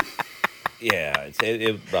 What? Yeah,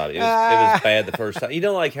 it was bad the first time. You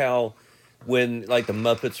know, like how when like the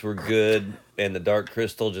Muppets were good and the Dark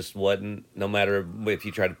Crystal just wasn't. No matter if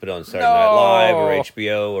you tried to put it on Saturday Night Live or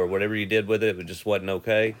HBO or whatever you did with it, it just wasn't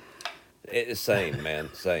okay. It's same,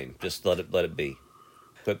 man, same. Just let it be.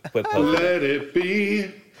 Quit poking. Let it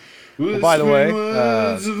be. Well, by the way,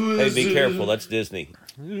 hey, be careful. That's Disney.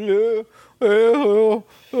 Movies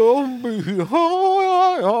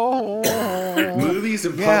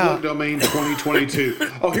in public domain 2022.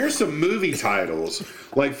 Oh, here's some movie titles.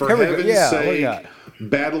 Like, for heaven's sake,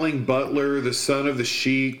 Battling Butler, The Son of the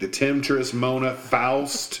Sheik, The Temptress, Mona,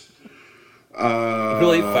 Faust.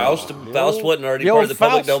 Really, Faust wasn't already part of the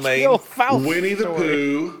public domain. Winnie the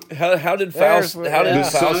Pooh. How did Faust? How did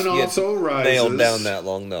Faust get nailed down that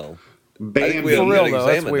long? No, Bambi. For real though,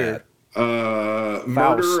 that's weird.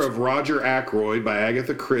 Murder of Roger Ackroyd by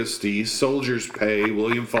Agatha Christie. Soldier's Pay,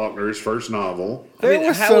 William Faulkner's first novel.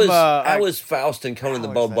 How was Faust and Conan the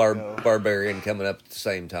Barbarian coming up at the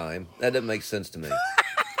same time? That doesn't make sense to me.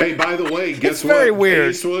 Hey, by the way, guess what? Very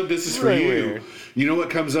weird. Eastwood, this is for you. Weird. You know what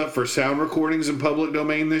comes up for sound recordings in public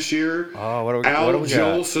domain this year? Oh, what do we Al got?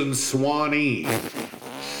 Jolson's Swanee.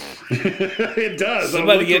 It does.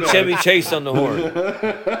 Somebody get Chevy Chase on the horn.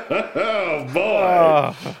 Oh,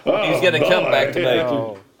 boy. He's going to come back to me.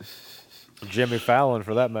 Oh. Jimmy Fallon,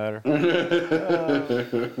 for that matter.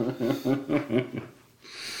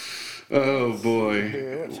 Oh,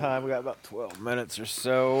 boy. What time? We got about 12 minutes or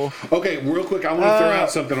so. Okay, real quick, I want to throw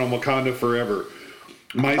out something on Wakanda Forever.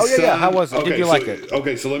 My son, yeah. How was it? Did you like it?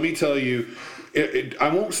 Okay, so let me tell you. I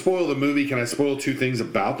won't spoil the movie. Can I spoil two things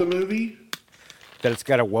about the movie? That it's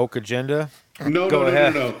got a woke agenda? No.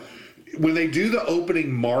 When they do the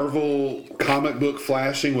opening Marvel comic book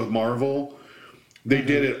flashing with Marvel, they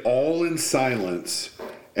did it all in silence,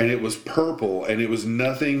 and it was purple, and it was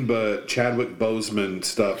nothing but Chadwick Boseman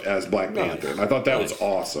stuff as Black Panther. And I thought that was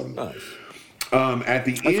awesome. Nice. At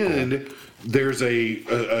the end, there's a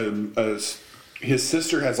his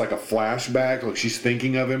sister has like a flashback, like she's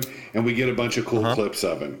thinking of him, and we get a bunch of cool clips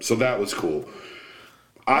of him. So that was cool.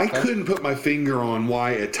 I couldn't put my finger on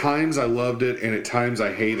why at times I loved it and at times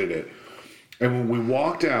I hated it. And when we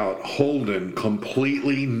walked out, Holden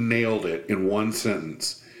completely nailed it in one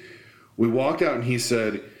sentence. We walked out and he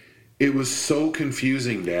said, "It was so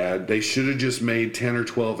confusing, Dad. They should have just made 10 or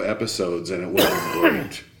 12 episodes and it would have been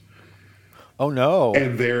great." Oh, no.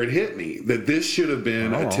 And there it hit me, that this should have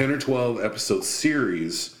been a 10 or 12 episode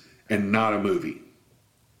series and not a movie.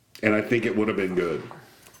 And I think it would have been good.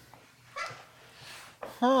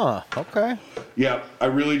 Huh, okay. Yeah, I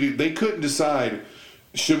really do. They couldn't decide,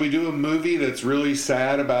 should we do a movie that's really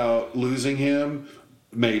sad about losing him?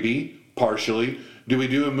 Maybe, partially. Do we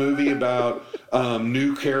do a movie about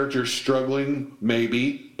new characters struggling?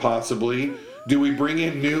 Maybe, possibly. Do we bring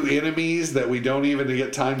in new enemies that we don't even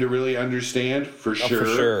get time to really understand? For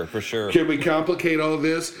sure. For sure. Can we complicate all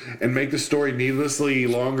this and make the story needlessly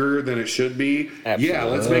longer than it should be? Absolutely. Yeah,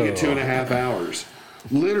 let's make it 2.5 hours.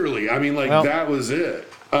 Literally. I mean, that was it.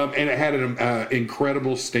 And it had an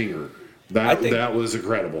incredible stinger. That was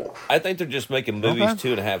incredible. I think they're just making movies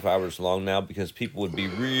 2.5 hours long now because people would be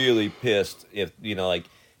really pissed if,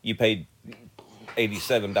 you paid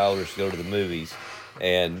 $87 to go to the movies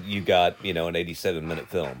and you got, an 87-minute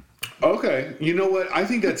film. Okay. You know what? I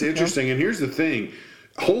think that's interesting. And here's the thing.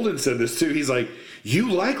 Holden said this too. He's like,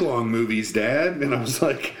 "You like long movies, Dad." And I was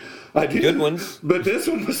like, I do. Good ones. But this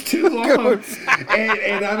one was too long.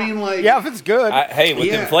 and I mean, like... Yeah, if it's good. Hey,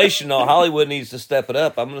 with inflation, Hollywood needs to step it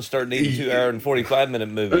up. I'm going to start needing 2 hour and 45-minute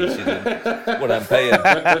movies. What I'm paying.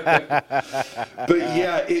 But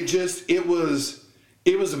yeah, it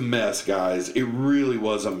was a mess, guys. It really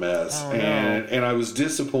was a mess. And I was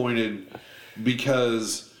disappointed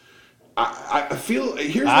because I feel...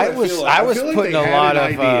 Here's what I feel like. I was feel like putting they a had lot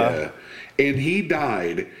an of... idea, and he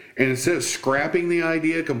died... And instead of scrapping the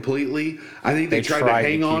idea completely, I think they tried to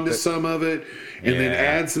hang on to some of it and then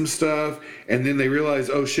add some stuff. And then they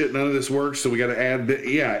realized, oh, shit, none of this works, so we got to add...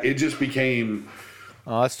 it just became...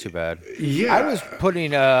 Oh, that's too bad. Yeah. I was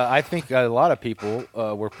putting... I think a lot of people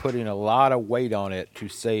were putting a lot of weight on it to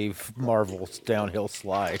save Marvel's downhill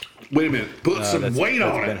slide. Wait a minute. Put some weight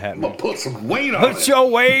on it. I'm going to put some weight on it. Put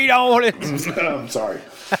your weight on it. I'm sorry.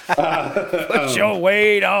 Put your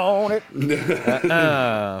weight on it.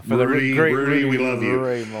 For Rudy, we love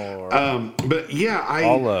you. Moore. But yeah,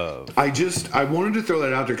 all love. I wanted to throw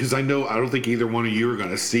that out there because I don't think either one of you are going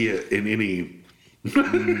to see it in any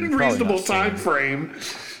reasonable time frame.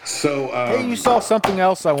 So hey, you saw something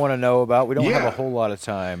else I want to know about. We don't have a whole lot of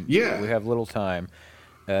time. Yeah, we have little time.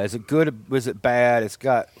 Is it good? Is it bad? It's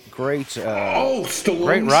got great Stallone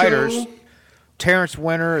great writers. Show? Terrence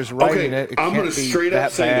Winter is writing it. I'm going to straight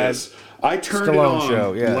up say this. I turned Stallone it on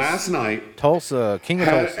show, last night. Tulsa, King of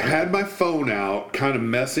Tulsa. Had my phone out, kind of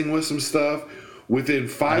messing with some stuff. Within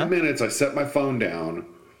 5 minutes, I set my phone down.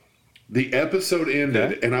 The episode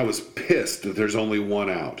ended, and I was pissed that there's only one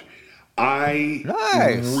out. I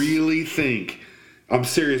really think, I'm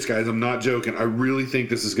serious, guys. I'm not joking. I really think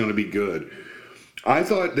this is going to be good. I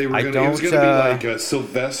thought it was going to be like a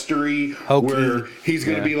Sylvester where he's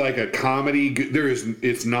going to be like a comedy.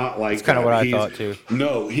 It's not like that's kind of what I thought too.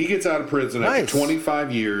 No, he gets out of prison after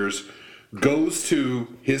 25 years, goes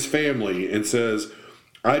to his family and says,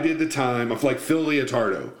 "I did the time." I'm like Phil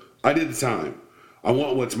Leotardo. I did the time. I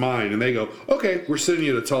want what's mine. And they go, "Okay, we're sending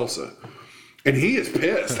you to Tulsa." And he is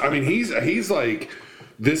pissed. I mean, he's like,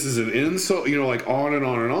 this is an insult, like on and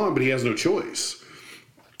on and on, but he has no choice.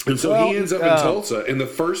 And so he ends up in Tulsa, and the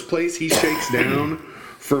first place he shakes down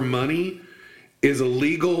for money is a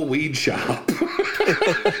legal weed shop.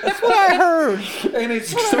 That's what I heard. And it's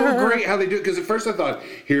so great how they do it, because at first I thought,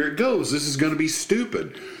 here it goes, this is going to be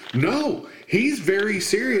stupid. No, he's very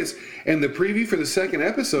serious. And the preview for the second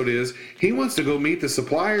episode is he wants to go meet the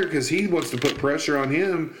supplier because he wants to put pressure on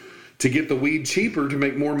him to get the weed cheaper to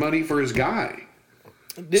make more money for his guy.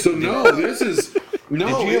 This is...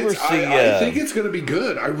 No, did you ever see, I think it's going to be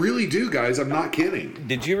good. I really do, guys. I'm not kidding.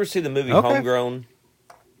 Did you ever see the movie Homegrown?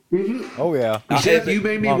 Mm-hmm. Oh, yeah. You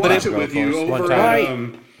made me watch it with you over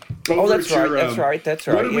at... That's right.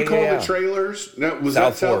 What did we call the trailers? Was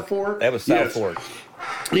that South Fork? That was South Fork.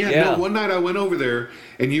 Yeah, no, one night I went over there,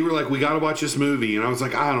 and you were like, we got to watch this movie. And I was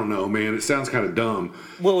like, I don't know, man. It sounds kind of dumb.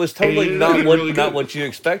 Well, it was totally not what you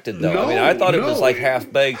expected, though. No, I mean, I thought it was like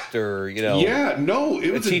half-baked or, Yeah, no,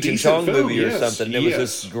 it was a Cheech and Chong movie or something. It was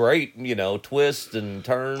this great, twist and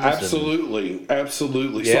turns. Absolutely.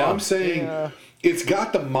 Yeah. So I'm saying it's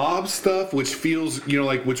got the mob stuff, which feels,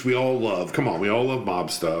 which we all love. Come on, we all love mob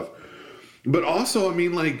stuff. But also, I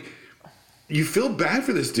mean, like... you feel bad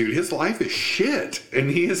for this dude. His life is shit, and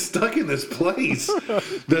he is stuck in this place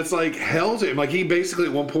that's like hell to him. Like he basically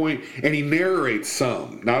at one point, and he narrates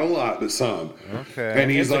some, not a lot, but some. Okay.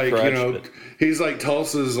 And he's It's a like, crutch, but- he's like,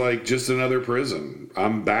 Tulsa's like just another prison.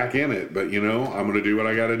 I'm back in it, but I'm going to do what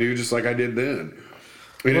I got to do, just like I did then.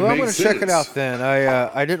 And Well, it I'm going makes to check it sense. out then.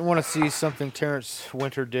 I didn't want to see something Terrence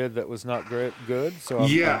Winter did that was not good. So I'm glad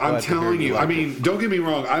to hear telling you. I liked it. mean, don't get me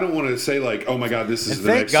wrong. I don't want to say like, oh my God, this is And the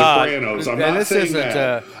thank next God. Sopranos. I'm And not this saying isn't,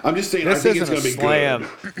 that. I'm just saying I This think it's isn't going to a be slam.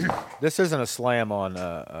 good. This isn't a slam on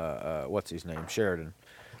what's his name, Sheridan,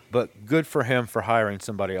 but good for him for hiring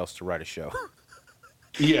somebody else to write a show.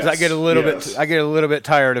 'Cause Yes, I get a little bit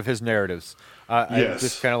tired of his narratives. I'm Yes.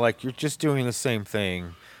 just kind of like, you're just doing the same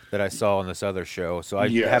thing that I saw on this other show. So I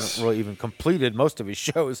Yes. haven't really even completed most of his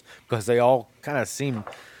shows because they all kind of seem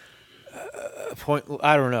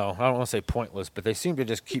I don't know. I don't want to say pointless, but they seem to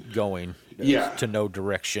just keep going to no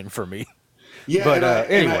direction for me. Yeah, But anyway.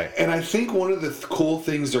 anyway. And I think one of the cool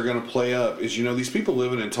things they're going to play up is, these people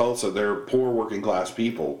living in Tulsa, they're poor working class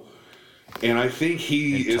people. And I think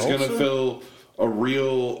he In is going to Tulsa? feel a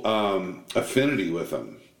real affinity with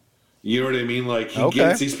them. You know what I mean? Like, he Okay.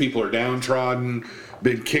 gets these people are downtrodden,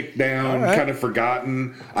 been kicked down, All right. kind of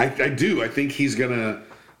forgotten. I do. I think he's going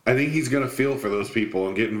to feel for those people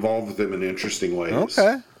and get involved with them in interesting ways.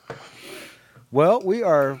 Okay. Well, we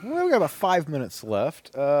got about 5 minutes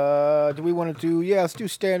left. Do we want to do? Yeah, let's do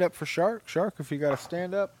stand up for Shark. Shark, if you got to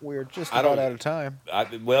stand up, we're just about out of time.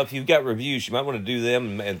 Well, if you've got reviews, you might want to do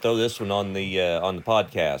them and throw this one on the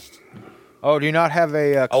podcast. Oh, do you not have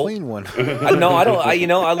a clean one? No, I don't.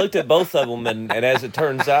 I looked at both of them, and as it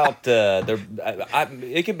turns out,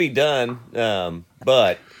 it could be done,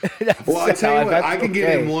 but Well, I tell you what, That's I can get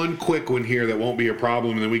okay. in one quick one here that won't be a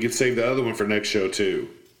problem, and then we could save the other one for next show too.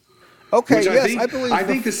 Okay, Which yes, I believe. I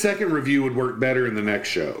think the second review would work better in the next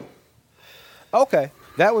show. Okay,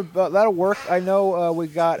 that'll work. I know we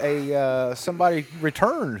got a somebody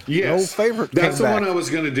returned. Yes, An old favorite. That's the came one back. I was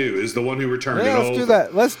going to do. Is the one who returned. Yeah, an let's old- do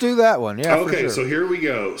that. Let's do that one. Yeah. Okay, for sure. so here we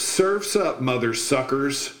go. Surfs up, mother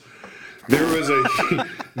suckers.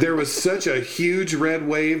 There was such a huge red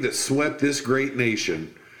wave that swept this great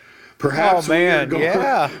nation. Perhaps Oh, man, we are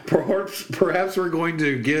yeah. Perhaps we're going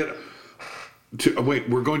to get to wait.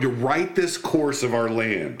 We're going to right this course of our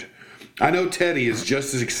land. I know Teddy is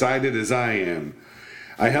just as excited as I am.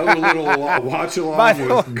 I held a little watch By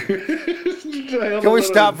along the with. Can we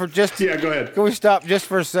stop for just? Yeah, go ahead. Can we stop just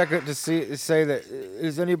for a second to say that?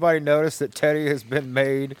 Has anybody noticed that Teddy has been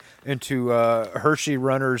made into Hershey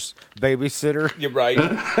Runner's babysitter? you're right.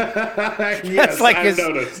 Yes, I've his.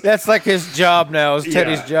 noticed. That's like his job now. Is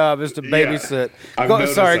Teddy's Yeah. job is to babysit. I've Go,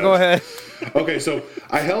 noticed sorry, that. go ahead. Okay, so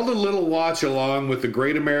I held a little watch along with the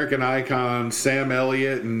great American icon Sam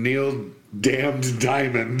Elliott and Neil Damned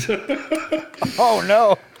Diamond. Oh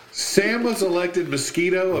no! Sam was elected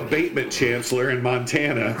mosquito abatement chancellor in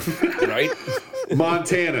Montana. Right?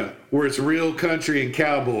 Montana, where it's real country and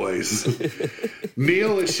cowboys.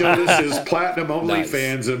 Neil has shown us his platinum Nice.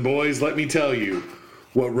 OnlyFans, and boys, let me tell you,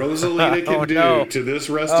 what Rosalita can Oh, do no. to this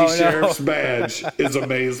rusty Oh, no. sheriff's badge is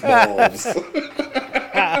amazeballs.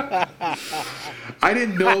 I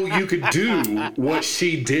didn't know you could do what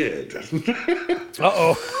she did.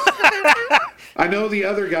 Uh-oh. I know the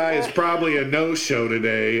other guy is probably a no-show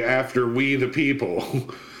today after We the People.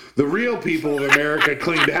 The real people of America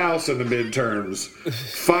cleaned house in the midterms.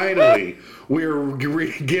 Finally, we're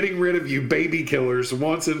getting rid of you baby killers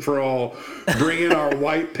once and for all, bringing our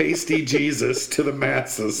white pasty Jesus to the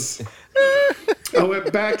masses. I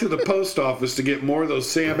went back to the post office to get more of those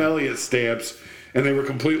Sam Elliott stamps, and they were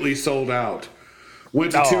completely sold out.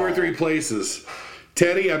 Went to 2 or 3 places.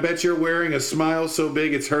 Teddy, I bet you're wearing a smile so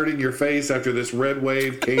big it's hurting your face after this red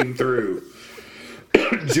wave came through.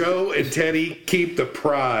 Joe and Teddy, keep the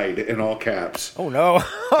pride in all caps. Oh no!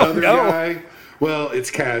 Oh Other no! guy, well, it's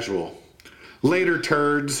casual. Later,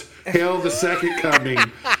 turds. Hail the second coming.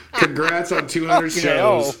 Congrats on 200 Fucking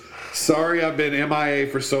hell. shows. Sorry I've been MIA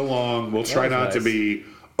for so long. We'll try That not was to nice. be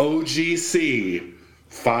OGC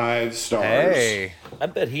 5 stars. Hey. I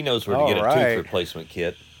bet he knows where to get a Alright. tooth replacement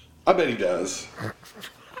kit. I bet he does.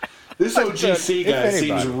 This OGC If guy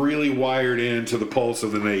seems anybody. really wired into the pulse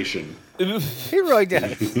of the nation. He really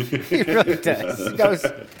does. He really does.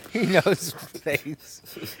 He knows things.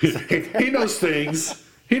 He knows things.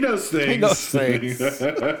 He knows things. He knows things.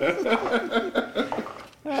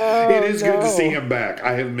 It is good to no. see him back.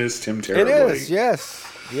 I have missed him It terribly. is.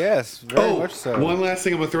 Yes, very much so. One last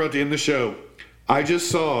thing I'm going to throw at the end of the show. I just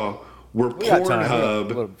saw where We got time.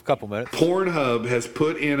 We got Pornhub a couple minutes. Pornhub has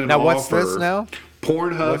put in an Now, offer. what's this now?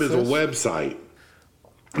 Pornhub What's is this? a website.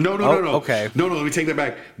 No. Okay. No, let me take that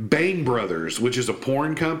back. Bang Brothers, which is a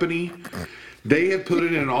porn company, they have put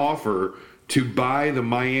in an offer to buy the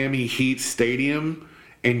Miami Heat stadium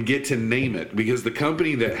and get to name it because the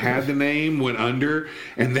company that had the name went under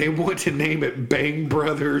and they want to name it Bang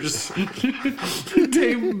Brothers.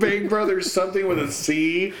 Name Bang Brothers something with a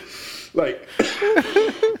C. Like,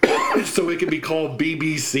 so it can be called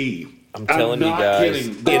BBC. I'm telling you not guys,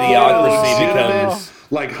 kidding. idiocracy becomes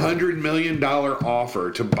like $100 million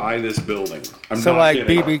offer to buy this building. I'm So not like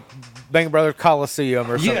kidding. Bang Brothers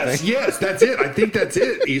Coliseum or something. Yes, that's it. I think that's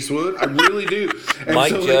it, Eastwood. I really do. And Mike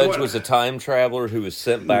so, Judge was a time traveler who was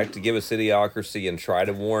sent back to give us idiocracy and try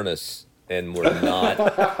to warn us, and we're not.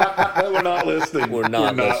 We're not listening. We're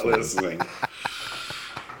not listening.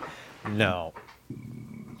 No.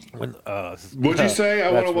 When, What'd you say?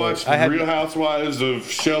 I want to that's watch what- I had- Real Housewives of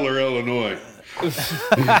Scheller, Illinois.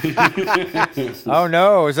 Oh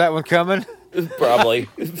no, is that one coming? Probably.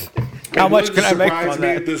 How It much wouldn't can I make surprise on me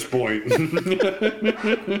that? at this point?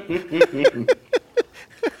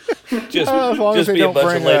 As long as Just they be a don't bunch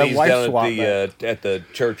bring of ladies wife down swap at the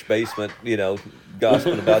church basement,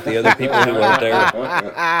 gossiping about the other people who weren't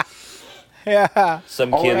there. Yeah.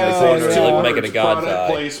 Some All kid in I the gotta corner say is like two making a words, god's product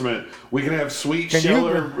eye. placement. We can have sweet Can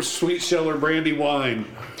you- Scheller brandy wine.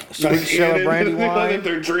 Sweet Scheller brandy wine? That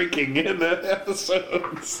they're drinking in the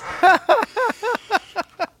episodes.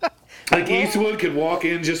 Like Eastwood could walk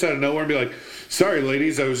in just out of nowhere and be like, "Sorry,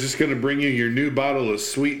 ladies, I was just going to bring you your new bottle of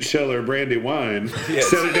Sweet Scheller brandy wine." Yes.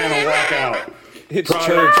 Set it down and walk out. It's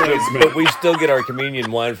Product church, placement. but we still get our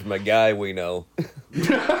communion wine from a guy we know.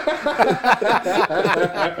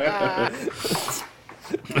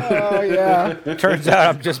 Oh yeah. Turns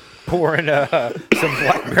out I'm just pouring some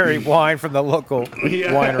blackberry wine from the local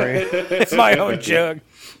winery. It's my own jug.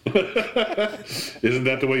 Isn't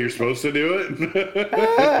that the way you're supposed to do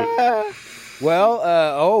it? Well,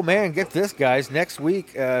 oh man, get this, guys. Next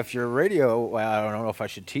week, if you're radio, well, I don't know if I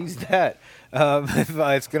should tease that.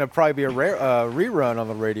 It's going to probably be a rerun on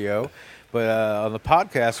the radio, but on the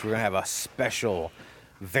podcast, we're going to have a special,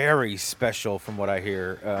 very special, from what I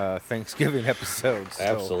hear, Thanksgiving episode. So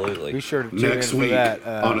Absolutely. be sure to tune Next in week for that.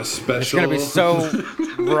 on a special. It's going to be so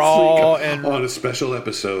raw and on a special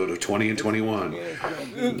episode of 20 and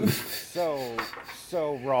 21. so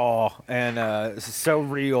raw and so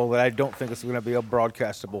real that I don't think it's going to be a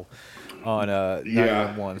broadcastable on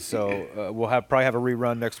 911. So we'll probably have a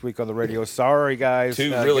rerun next week on the radio. Sorry, guys.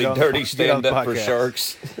 Two Get really on- dirty get on the stand-up for podcast.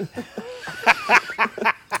 sharks.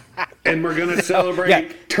 And we're going to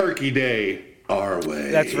celebrate Turkey Day our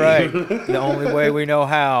way. That's right. The only way we know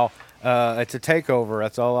how. It's a takeover.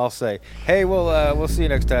 That's all I'll say. Hey, we'll see you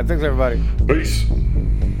next time. Thanks, everybody. Peace.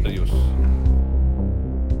 Adios.